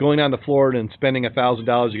about going down to Florida and spending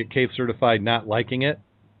 $1,000 to get cave certified, not liking it,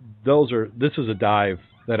 this is a dive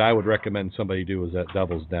that I would recommend somebody do is at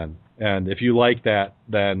Devil's Den. And if you like that,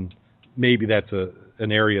 then maybe that's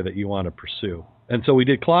an area that you want to pursue. And so we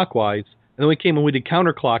did clockwise, and then we came and we did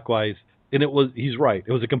counterclockwise. And he's right.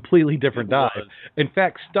 It was a completely different dive. In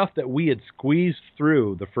fact, stuff that we had squeezed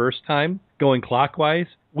through the first time going clockwise,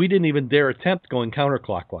 we didn't even dare attempt going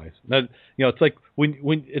counterclockwise. That, it's like when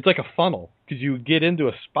it's like a funnel because you get into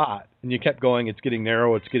a spot and you kept going. It's getting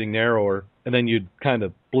narrower, and then you'd kind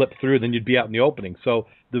of blip through. Then you'd be out in the opening. So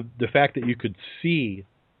the fact that you could see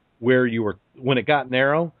where you were when it got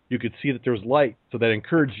narrow, you could see that there was light, so that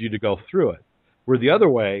encouraged you to go through it. Where the other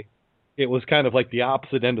way, it was kind of like the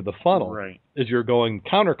opposite end of the funnel. Right. As you're going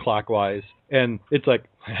counterclockwise, and it's like,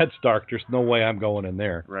 that's dark. There's no way I'm going in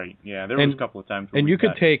there. Right. Yeah, there was a couple of times. And you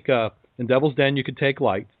could take, in Devil's Den, you could take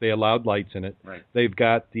lights. They allowed lights in it. Right. They've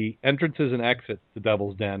got the entrances and exits to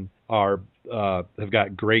Devil's Den have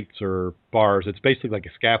got grates or bars. It's basically like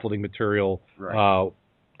a scaffolding material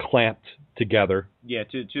clamped together. Yeah,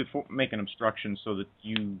 to make an obstruction so that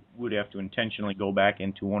you would have to intentionally go back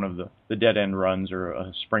into one of the dead end runs or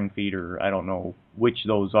a spring feed, or I don't know which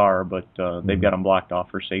those are, but they've got them blocked off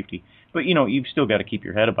for safety. But you've still got to keep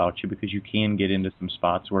your head about you because you can get into some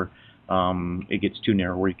spots where it gets too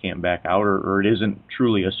narrow where you can't back out, or it isn't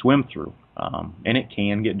truly a swim through. And it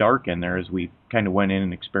can get dark in there, as we kind of went in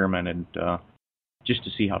and experimented just to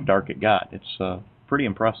see how dark it got. It's pretty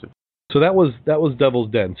impressive. So that was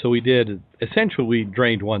Devil's Den. So we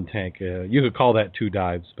drained one tank. You could call that two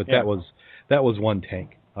dives, but that was one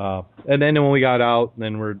tank. And then when we got out,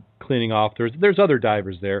 then we're cleaning off. There's other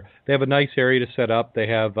divers there. They have a nice area to set up. They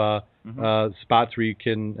have spots where you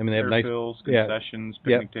can. I mean, they have nice fills, concessions,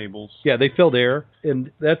 picnic tables. Yeah, they filled air,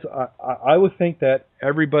 and that's. I would think that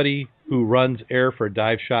everybody who runs air for a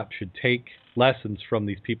dive shop should take lessons from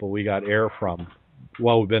these people we got air from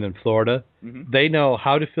while we've been in Florida. Mm-hmm. They know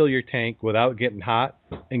how to fill your tank without getting hot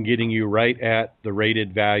and getting you right at the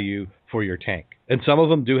rated value for your tank. And some of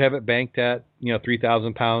them do have it banked at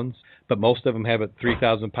 3,000 pounds, but most of them have it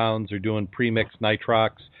 3,000 pounds. They're doing pre-mixed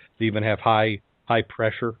nitrox. They even have high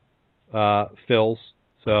pressure fills.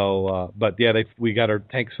 So, but yeah, we got our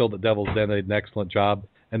tanks filled at Devil's Den. They did an excellent job.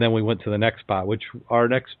 And then we went to the next spot, which our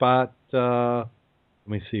next spot, let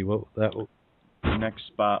me see, what that was. The next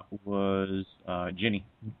spot was Ginny.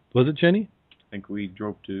 Was it Ginny? I think we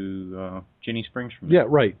drove to Ginny Springs from there. Yeah,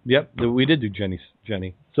 right. Yep, we did do Ginny.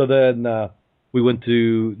 So then we went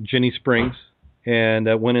to Ginny Springs and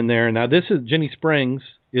went in there. Now this is Ginny Springs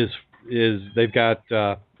is they've got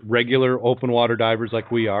regular open water divers like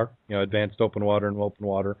we are, advanced open water and open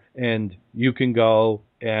water, and you can go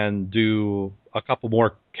and do a couple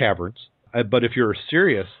more caverns. But if you're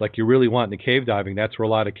serious, like you really want into cave diving, that's where a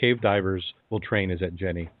lot of cave divers will train, is at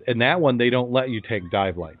Ginny. And that one, they don't let you take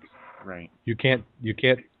dive lights. Right. You can't.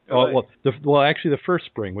 Actually, the first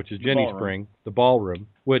spring, which is Ginny Spring, the ballroom,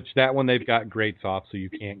 which that one they've got grates off, so you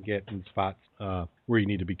can't get in spots where you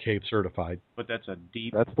need to be cave certified. But that's a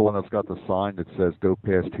deep. That's the one that's got the sign that says "Go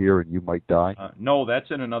past here and you might die." No, that's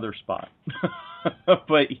in another spot.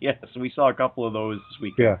 But yes, we saw a couple of those this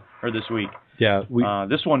week. Yeah. Or this week. Yeah.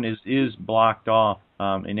 This one is blocked off,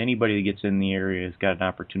 and anybody that gets in the area has got an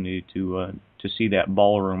opportunity to see that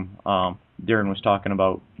ballroom. Darrin was talking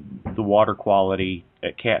about the water quality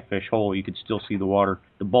at Catfish Hole. You could still see the water.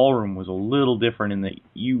 The ballroom was a little different in that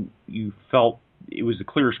you felt it was the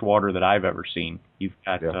clearest water that I've ever seen. You've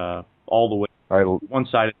got all the way one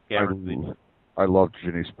side of the cavern. I loved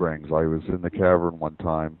Ginny Springs. I was in the cavern one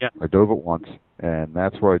time. Yeah. I dove it once, and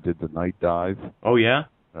that's where I did the night dive. Oh, yeah?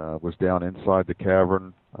 Was down inside the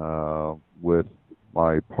cavern with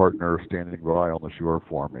my partner standing by on the shore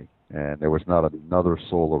for me. And there was not another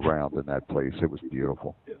soul around in that place. It was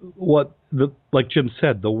beautiful. Like Jim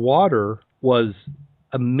said, the water was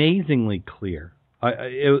amazingly clear.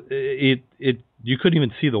 You couldn't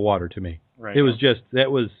even see the water to me. Right. It was just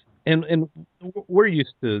and we're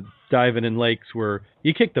used to diving in lakes where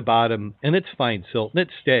you kick the bottom and it's fine silt and it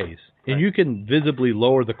stays, and you can visibly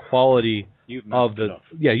lower the quality of the.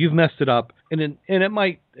 Yeah, you've messed it up, and it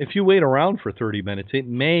might, if you wait around for 30 minutes, it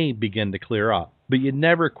may begin to clear up. But you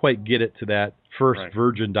never quite get it to that first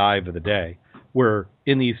virgin dive of the day, where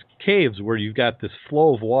in these caves where you've got this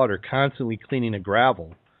flow of water constantly cleaning a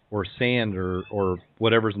gravel or sand or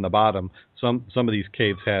whatever's in the bottom. Some of these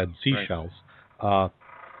caves had seashells. Right.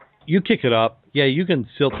 You kick it up, you can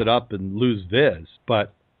silt it up and lose viz,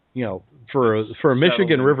 but for a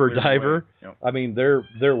Michigan River diver, I mean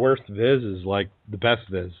their worst viz is like the best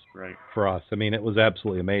viz for us. I mean, it was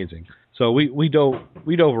absolutely amazing. So we dove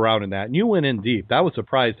around in that, and you went in deep. I was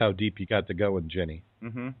surprised how deep you got to go in Ginny,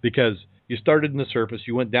 because you started in the surface,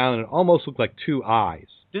 you went down, and it almost looked like two eyes.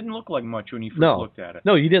 Didn't look like much when you first looked at it.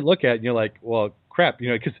 No, you didn't look at it, and you're like, well, crap,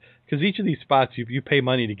 because each of these spots you pay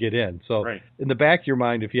money to get in. So in the back of your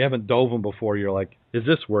mind, if you haven't dove them before, you're like, is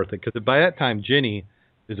this worth it? Because by that time, Ginny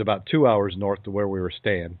is about 2 hours north of where we were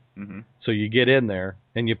staying. So you get in there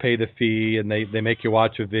and you pay the fee, and they make you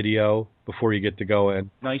watch a video before you get to go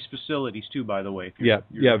in. Nice facilities too, by the way. If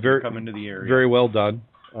you're coming to the area. Very well done.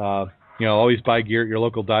 Always buy gear at your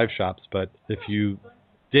local dive shops, but if you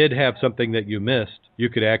did have something that you missed, you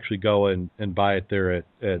could actually go and buy it there at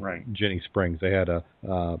Ginny Springs. They had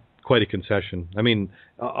quite a concession. I mean,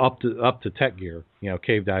 up to tech gear,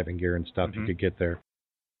 cave diving gear and stuff you could get there.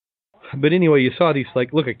 But anyway, you saw these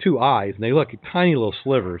look like two eyes, and they look like tiny little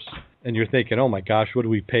slivers, and you're thinking, oh my gosh, what do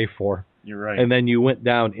we pay for? You're right. And then you went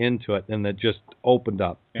down into it, and it just opened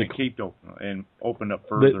up. And it kept open and opened up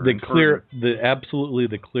further. Absolutely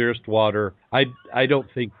the clearest water. I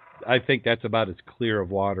think that's about as clear of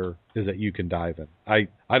water as that you can dive in. I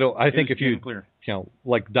think if you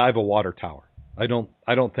dive a water tower, I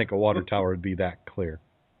don't think a water tower would be that clear.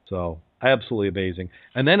 So absolutely amazing.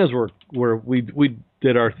 And then as we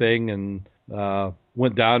did our thing and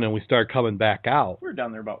went down and we started coming back out. We were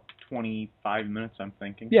down there about 25 minutes, I'm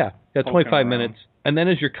thinking. Yeah, 25 minutes. And then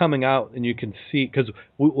as you're coming out and you can see, because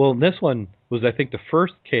this one was, I think, the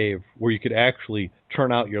first cave where you could actually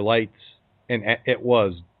turn out your lights, and it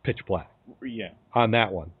was pitch black. Yeah. On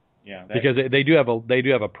that one. Yeah. Because they do have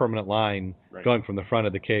a permanent line going from the front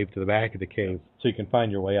of the cave to the back of the cave, so you can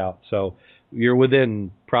find your way out. So you're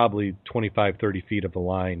within probably 25, 30 feet of the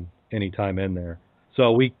line anytime in there.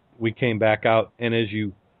 So we came back out, and as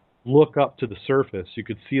you look up to the surface, you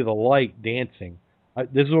could see the light dancing.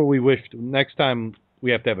 This is what we wished. Next time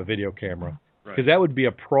we have to have a video camera, because that would be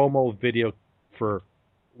a promo video for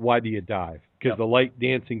Why Do You Dive? Because the light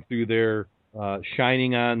dancing through there,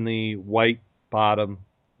 shining on the white bottom,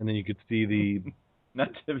 and then you could see the... Not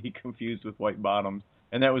to be confused with white bottoms.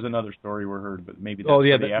 And that was another story we heard, but maybe that's for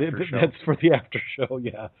the after show. That's for the after show,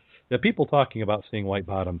 yeah. The people talking about seeing white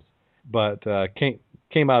bottoms. But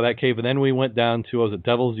came out of that cave, and then we went down to, was it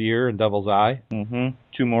Devil's Ear and Devil's Eye? Mm-hmm.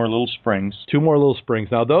 2 more little springs. 2 more little springs.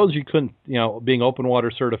 Now those you couldn't, being open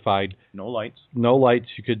water certified. No lights. No lights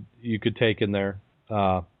you could take in there,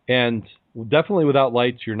 and definitely without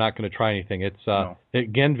lights you're not going to try anything. It's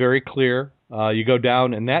again very clear. You go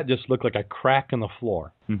down, and that just looked like a crack in the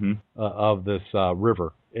floor of this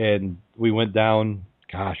river. And we went down.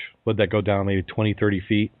 Gosh, would that go down maybe 20, 30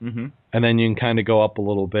 feet? Mm-hmm. And then you can kind of go up a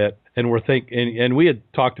little bit. And and we had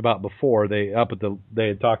talked about before, they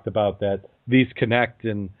had talked about that these connect,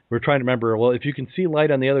 and we're trying to remember, well, if you can see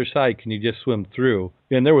light on the other side, can you just swim through?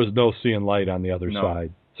 And there was no seeing light on the other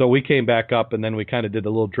side. So we came back up, and then we kind of did a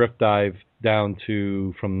little drift dive down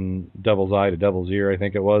from Devil's Eye to Devil's Ear, I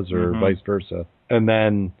think it was, or vice versa. And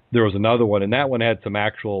then there was another one, and that one had some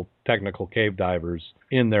actual technical cave divers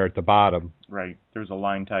in there at the bottom. Right. There was a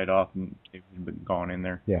line tied off, and they've been gone in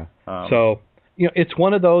there. Yeah. So, it's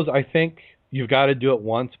one of those, I think you've got to do it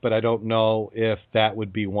once, but I don't know if that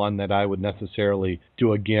would be one that I would necessarily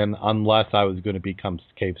do again unless I was going to become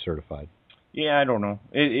cave certified. Yeah, I don't know.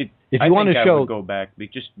 If you want to show, I would go back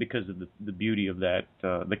just because of the beauty of that,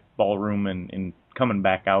 the ballroom and coming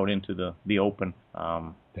back out into the open.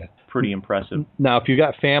 Pretty impressive. Now, if you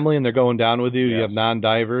got family and they're going down with you, you have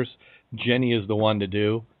non-divers, Ginny is the one to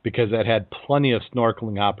do because that had plenty of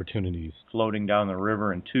snorkeling opportunities. Floating down the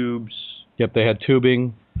river in tubes. Yep, they had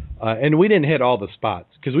tubing. And we didn't hit all the spots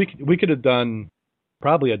because we could have done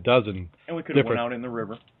probably a dozen. And we could have went out in the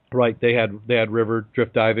river. Right, they had river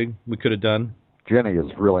drift diving. We could have done. Ginny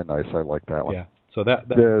is really nice. I like that one. Yeah. So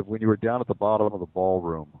that when you were down at the bottom of the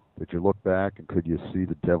ballroom, did you look back and could you see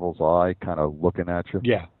the Devil's Eye kind of looking at you?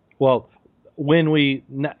 Yeah. Well,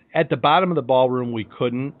 at the bottom of the ballroom we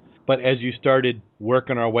couldn't, but as you started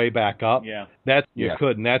working our way back up, you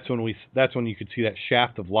could, and that's when you could see that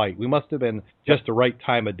shaft of light. We must have been just the right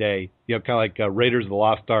time of day, kind of like Raiders of the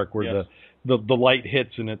Lost Ark, where the light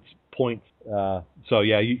hits and it's points. So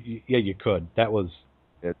you could. That was.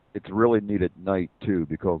 It's really neat at night too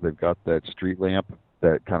because they've got that street lamp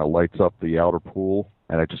that kind of lights up the outer pool,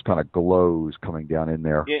 and it just kind of glows coming down in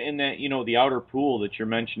there. Yeah, and that the outer pool that you're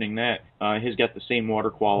mentioning has got the same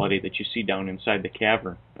water quality that you see down inside the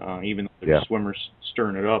cavern. Even though there's swimmers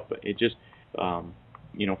stirring it up, it just from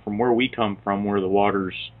where we come from, where the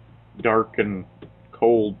water's dark and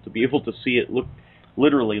cold, to be able to see it look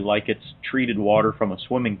literally like it's treated water from a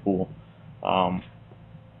swimming pool.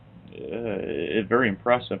 Very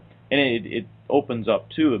impressive. And it opens up,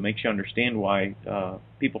 too. It makes you understand why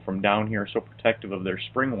people from down here are so protective of their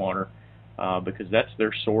spring water, because that's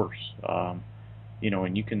their source. And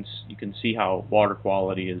you can see how water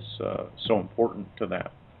quality is so important to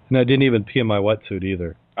that. And I didn't even pee in my wetsuit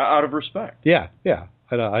either. Out of respect. Yeah. They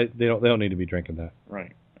don't need to be drinking that.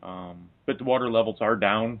 Right. But the water levels are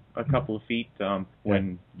down a couple of feet.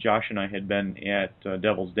 When Josh and I had been at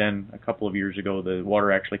Devil's Den a couple of years ago, the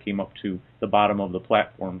water actually came up to the bottom of the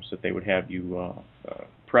platforms that they would have you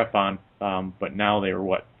prep on. But now they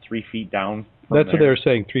are, 3 feet down? That's what they were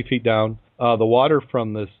saying, 3 feet down. The water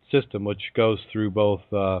from this system, which goes through both,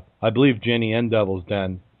 I believe, Ginny and Devil's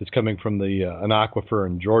Den, is coming from an aquifer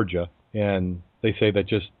in Georgia. And they say that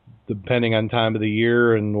just depending on time of the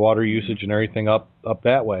year and water usage and everything up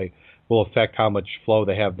that way, will affect how much flow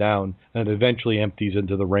they have down, and it eventually empties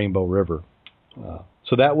into the Rainbow River.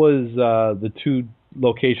 So that was the 2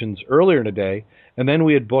 locations earlier in the day, and then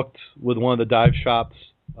we had booked with one of the dive shops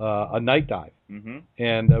a night dive. Mm-hmm.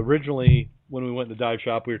 And originally, when we went to the dive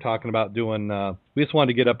shop, we were talking about doing, we just wanted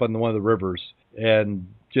to get up on one of the rivers and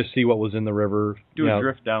just see what was in the river. Do a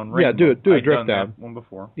drift down. Rainbow. Yeah, do a drift done down. That one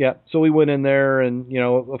before. Yeah, so we went in there, and,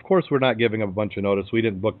 of course we're not giving them a bunch of notice. We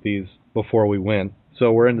didn't book these before we went.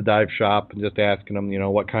 So we're in the dive shop and just asking them,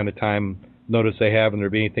 what kind of time notice they have, and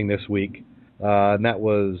there'd be anything this week. And that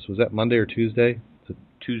was that Monday or Tuesday?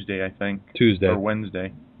 Tuesday, I think. Tuesday. Or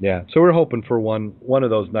Wednesday. Yeah, so we're hoping for one of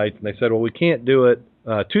those nights, and they said, well, we can't do it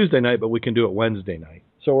Tuesday night, but we can do it Wednesday night.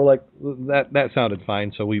 So we're like, that sounded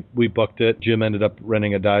fine, so we booked it. Jim ended up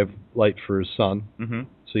renting a dive light for his son,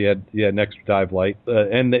 so he had an extra dive light.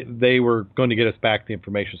 And they were going to get us back the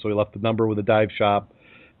information, so we left the number with the dive shop.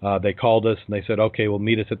 They called us, and they said, okay, we'll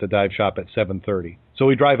meet us at the dive shop at 7:30. So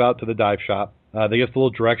we drive out to the dive shop. They give us the little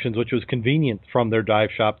directions, which was convenient from their dive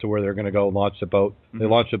shop to where they're going to go launch the boat. Mm-hmm. They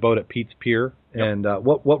launched the boat at Pete's Pier. Yep. And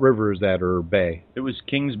what river is that, or bay? It was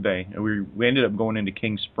Kings Bay. We ended up going into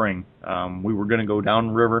King Spring. We were going to go down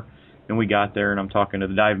the river, and we got there, and I'm talking to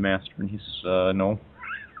the dive master, and he says, no,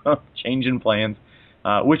 changing plans,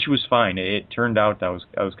 which was fine. It turned out I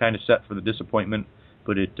was kind of set for the disappointment,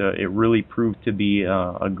 but it really proved to be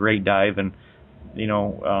a great dive, and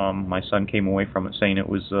my son came away from it saying it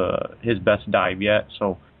was his best dive yet.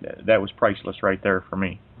 So that was priceless right there for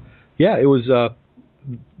me. Yeah, it was.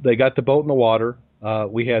 They got the boat in the water.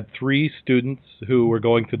 We had 3 students who were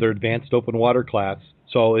going through their advanced open water class.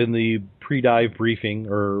 So in the pre-dive briefing,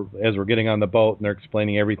 or as we're getting on the boat and they're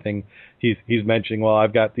explaining everything, he's mentioning, well,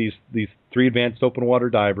 I've got these 3 advanced open water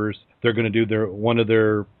divers. They're going to do one of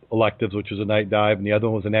their electives, which was a night dive, and the other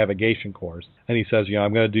one was a navigation course. And he says, we're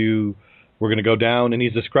going to go down, and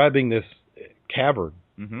he's describing this cavern,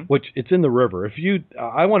 which it's in the river.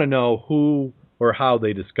 I want to know who or how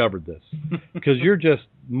they discovered this, because you're just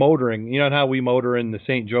motoring. You know how we motor in the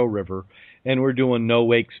St. Joe River, and we're doing no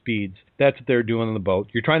wake speeds. That's what they're doing on the boat.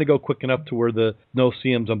 You're trying to go quick enough to where the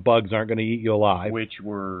no-see-ums and bugs aren't going to eat you alive. Which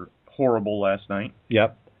were horrible last night.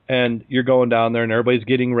 Yep. And you're going down there, and everybody's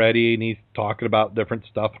getting ready, and he's talking about different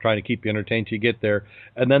stuff, trying to keep you entertained till you get there.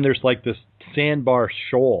 And then there's like this sandbar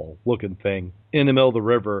shoal-looking thing in the middle of the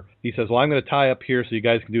river. He says, well, I'm going to tie up here so you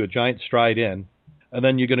guys can do a giant stride in. And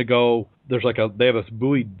then you're going to go, they have a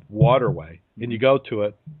buoyed waterway, and you go to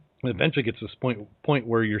it, and eventually gets to this point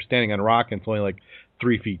where you're standing on rock, and it's only like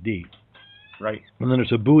 3 feet deep. Right. And then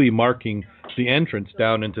there's a buoy marking the entrance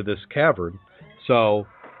down into this cavern. So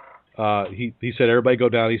he said, everybody go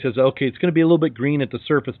down. He says, okay, it's going to be a little bit green at the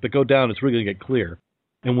surface, but go down, it's really going to get clear.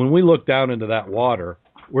 And when we look down into that water,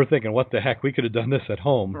 we're thinking, what the heck, we could have done this at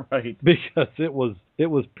home. Right. Because it was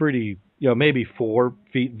pretty, maybe 4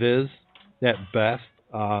 feet viz at best.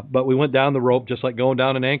 But we went down the rope just like going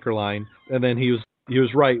down an anchor line, and then he was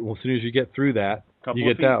right. Well, as soon as you get through that, you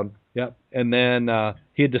get down. Yep. And then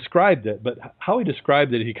he had described it, but how he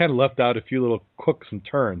described it, he kind of left out a few little hooks and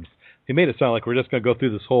turns. He made it sound like we're just going to go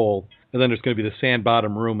through this hole, and then there's going to be the sand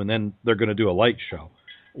bottom room, and then they're going to do a light show.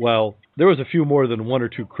 Well, there was a few more than 1 or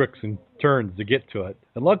 2 crooks and turns to get to it.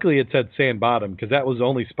 And luckily it said sand bottom, because that was the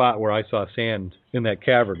only spot where I saw sand in that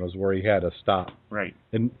cavern was where he had us stop. Right.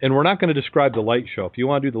 And we're not going to describe the light show. If you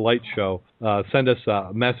want to do the light show, send us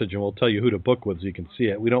a message and we'll tell you who to book with so you can see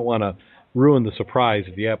it. We don't want to ruin the surprise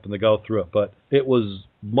if you happen to go through it. But it was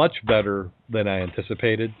much better than I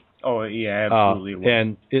anticipated. Oh, yeah, absolutely. It was.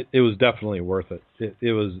 And it was definitely worth it.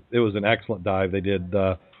 It was an excellent dive. They did,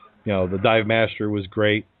 the dive master was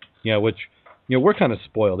great, which, we're kind of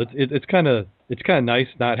spoiled. It's kind of nice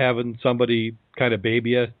not having somebody kind of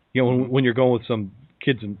baby you. When you're going with some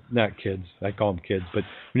kids, and not kids, I call them kids, but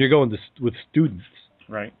when you're going with students.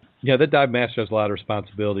 Right. Yeah, that dive master has a lot of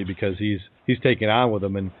responsibility because he's taking on with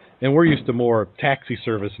them, and we're used to more taxi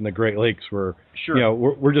service in the Great Lakes where, sure,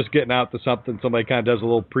 we're just getting out to something, somebody kind of does a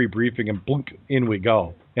little pre-briefing and blink, in we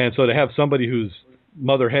go. And so to have somebody who's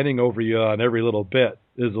mother henning over you on every little bit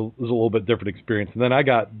is a little bit different experience. And then I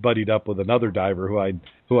got buddied up with another diver who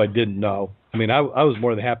I didn't know. I mean, I was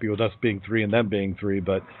more than happy with us being 3 and them being 3,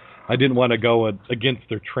 but I didn't want to go against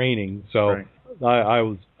their training, so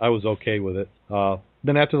right. I was okay with it.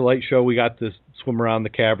 Then after the light show, we got to swim around the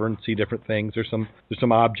cavern, see different things. There's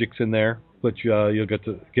some objects in there which you'll get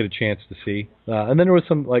a chance to see. And then there was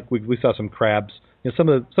some, like we saw some crabs. Some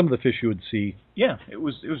of the fish you would see. Yeah, it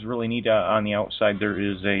was really neat. On the outside, there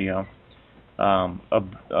is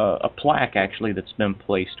a plaque actually that's been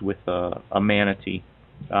placed with a manatee.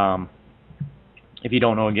 If you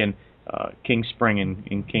don't know, again, King Spring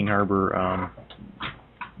in King Harbor,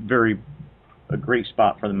 a great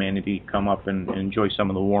spot for the manatee to come up and enjoy some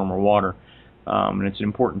of the warmer water. And it's an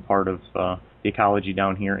important part of the ecology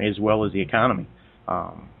down here as well as the economy.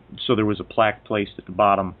 So there was a plaque placed at the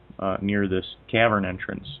bottom near this cavern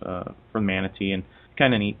entrance for the manatee, and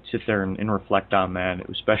kind of neat to sit there and reflect on that. It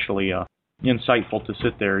was especially insightful to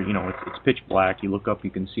sit there. It's pitch black. You look up,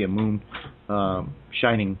 you can see a moon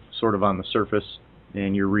shining sort of on the surface,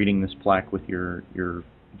 and you're reading this plaque with your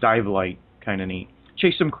dive light. Kind of neat.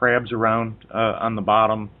 Chase some crabs around on the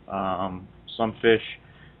bottom, some fish.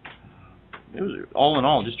 It was, all in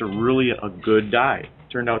all, just a good dive.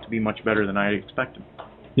 Turned out to be much better than I had expected.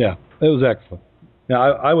 Yeah, it was excellent.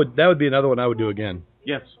 Yeah, that would be another one I would do again.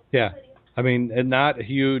 Yes. Yeah, I mean, and not a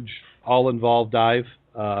huge all-involved dive.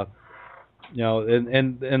 And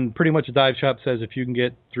pretty much a dive shop says if you can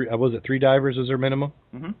get 3 divers is their minimum?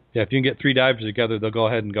 Mm-hmm. Yeah, if you can get 3 divers together, they'll go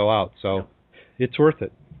ahead and go out. So It's worth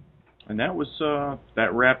it. And that was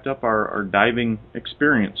that wrapped up our diving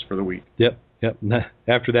experience for the week. Yep.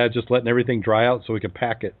 After that, just letting everything dry out so we could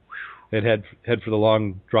pack it and head for the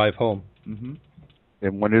long drive home. Mm-hmm.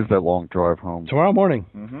 And when is that long drive home? Tomorrow morning.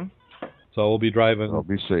 Mm-hmm. So we'll be driving. I'll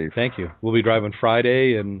be safe. Thank you. We'll be driving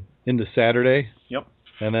Friday and into Saturday. Yep.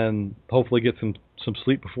 And then hopefully get some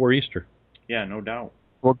sleep before Easter. Yeah, no doubt.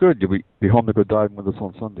 Well, good. You'll be home to go diving with us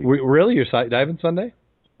on Sunday. Really? You're diving Sunday?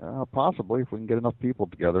 Possibly, if we can get enough people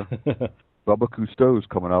together. Bubba Cousteau's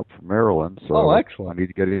coming up from Maryland, so excellent. I need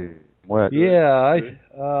to get it wet. Yeah, I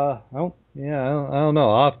don't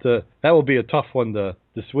know. I'll have to. That will be a tough one to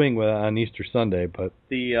swing with on Easter Sunday, but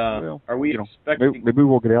are we expecting? Maybe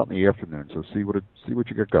we'll get out in the afternoon. So see what you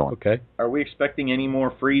get going. Okay. Are we expecting any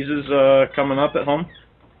more freezes coming up at home?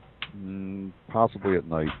 Possibly at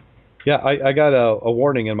night. Yeah, I got a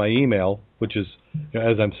warning in my email, which is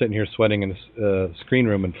as I'm sitting here sweating in a screen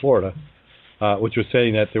room in Florida, which was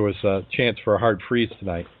saying that there was a chance for a hard freeze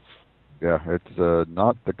tonight. Yeah, it's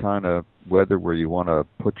not the kind of weather where you want to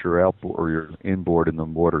put your outboard or your inboard in the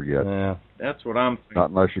water yet. Yeah, that's what I'm thinking.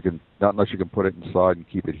 Not unless you can put it inside and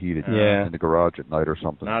keep it heated in the garage at night or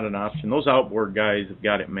something. Not an option. Those outboard guys have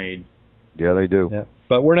got it made. Yeah, they do. Yeah,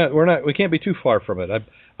 but we can't be too far from it.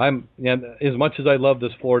 I'm as much as I love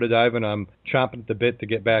this Florida diving, I'm chomping at the bit to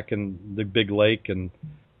get back in the big lake and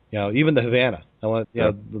even the Havana. I want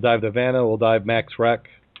we'll dive the Havana. We'll dive Max Wreck.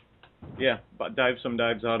 Yeah, but dive some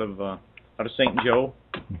dives out of St. Joe.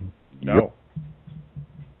 No. Yep.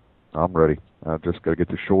 I'm ready. I've just got to get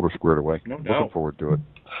the shoulder squared away. No doubt. Looking forward to it.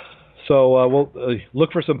 So we'll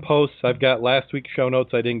look for some posts. I've got last week's show notes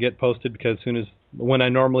I didn't get posted because when I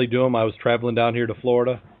normally do them, I was traveling down here to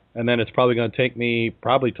Florida, and then it's probably going to take me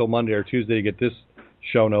till Monday or Tuesday to get this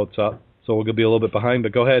show notes up. So we're going to be a little bit behind,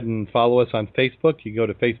 but go ahead and follow us on Facebook. You can go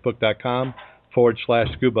to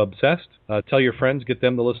facebook.com/Scuba Obsessed. Tell your friends, get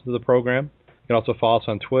them to listen to the program. You can also follow us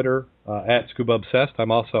on Twitter at Scuba Obsessed.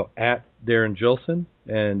 I'm also at Darrin Gilson,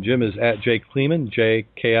 and Jim is at Jay Kleeman,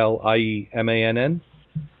 JKLIEMANN.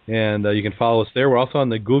 And you can follow us there. We're also on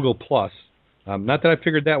the Google Plus. Not that I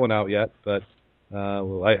figured that one out yet, but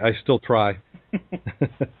I still try.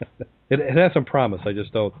 It has some promise. I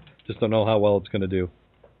just don't know how well it's going to do.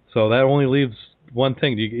 So that only leaves one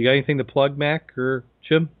thing. You got anything to plug, Mac or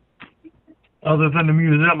Jim? Other than the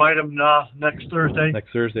museum item next Thursday.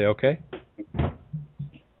 Next Thursday, okay.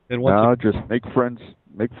 And just make friends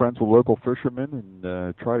with local fishermen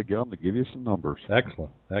and try to get them to give you some numbers.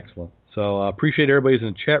 Excellent. So appreciate everybody's in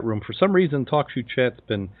the chat room. For some reason, TalkShoe chat's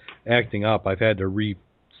been acting up. I've had to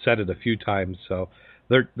reset it a few times. So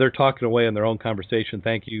they're talking away in their own conversation.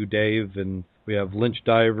 Thank you, Dave. And we have Lynch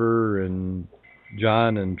Diver and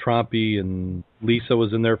John and Trompy and Lisa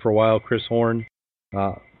was in there for a while. Chris Horn.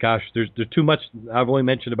 Gosh, there's too much. I've only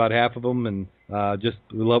mentioned about half of them, and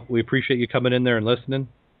we appreciate you coming in there and listening.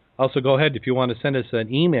 Also, go ahead, if you want to send us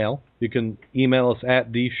an email, you can email us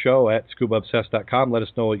at theshow@scubaobsessed.com. Let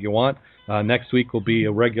us know what you want. Next week will be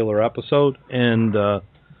a regular episode, and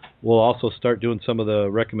we'll also start doing some of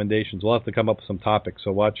the recommendations. We'll have to come up with some topics,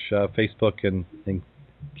 so watch Facebook and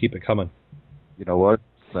keep it coming. You know what?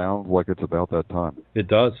 Sounds like it's about that time. It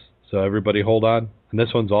does. So everybody hold on. And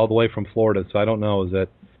this one's all the way from Florida, so I don't know, is that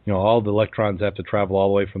all the electrons have to travel all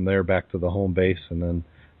the way from there back to the home base and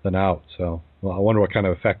then out. So I wonder what kind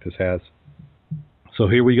of effect this has. So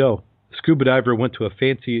here we go. The scuba diver went to a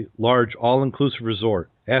fancy, large, all-inclusive resort,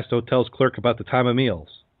 asked the hotel's clerk about the time of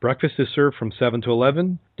meals. Breakfast is served from 7 to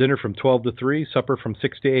 11, dinner from 12 to 3, supper from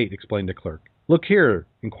 6 to 8, explained the clerk. Look here,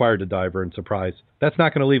 inquired the diver in surprise. That's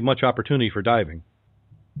not going to leave much opportunity for diving.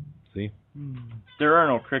 See? There are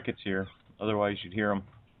no crickets here. Otherwise, you'd hear them.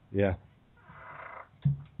 Yeah.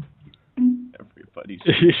 Everybody's.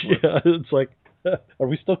 Yeah, it's like, are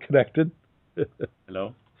we still connected?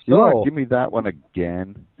 Hello. You want to give me that one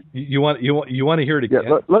again? You want to hear it again?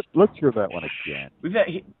 Yeah, let's hear that one again.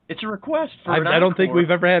 It's a request for I don't think we've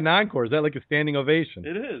ever had an encore. Is that like a standing ovation?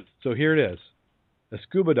 It is. So here it is. A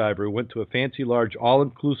scuba diver went to a fancy, large,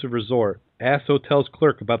 all-inclusive resort, asked the hotel's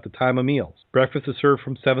clerk about the time of meals. Breakfast is served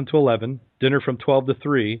from 7 to 11, dinner from 12 to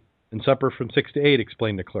 3, and supper from 6 to 8,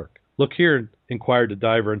 explained the clerk. Look here, inquired the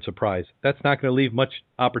diver in surprise. That's not going to leave much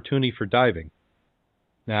opportunity for diving.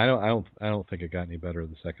 Now, I don't think it got any better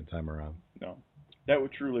the second time around. No. That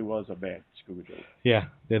truly was a bad scuba joke. Yeah,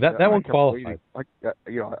 that one qualified. I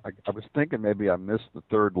was thinking maybe I missed the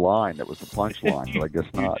third line. That was the punchline, but I guess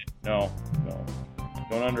not. No.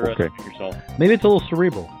 Don't underestimate yourself. Maybe it's a little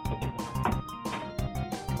cerebral.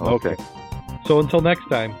 Okay. So until next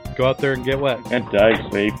time, go out there and get wet. And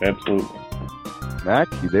dive safe, absolutely. Mac,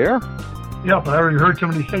 you there? Yeah, but I already heard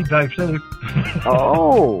somebody say dive safe.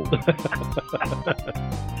 Oh.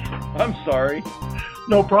 I'm sorry.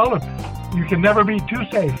 No problem. You can never be too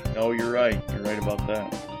safe. No, you're right. You're right about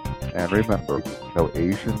that. And remember, no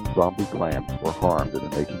Asian zombie clams were harmed in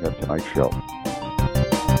the making of tonight's show.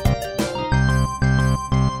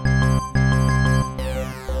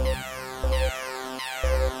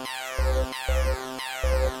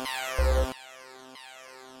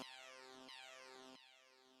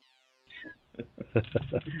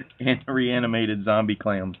 And reanimated zombie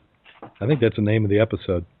clams. I think that's the name of the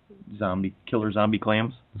episode. killer zombie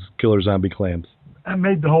clams. Killer zombie clams. That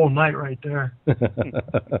made the whole night right there.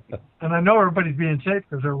 And I know everybody's being safe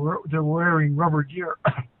because they're wearing rubber gear.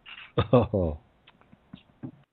 Oh.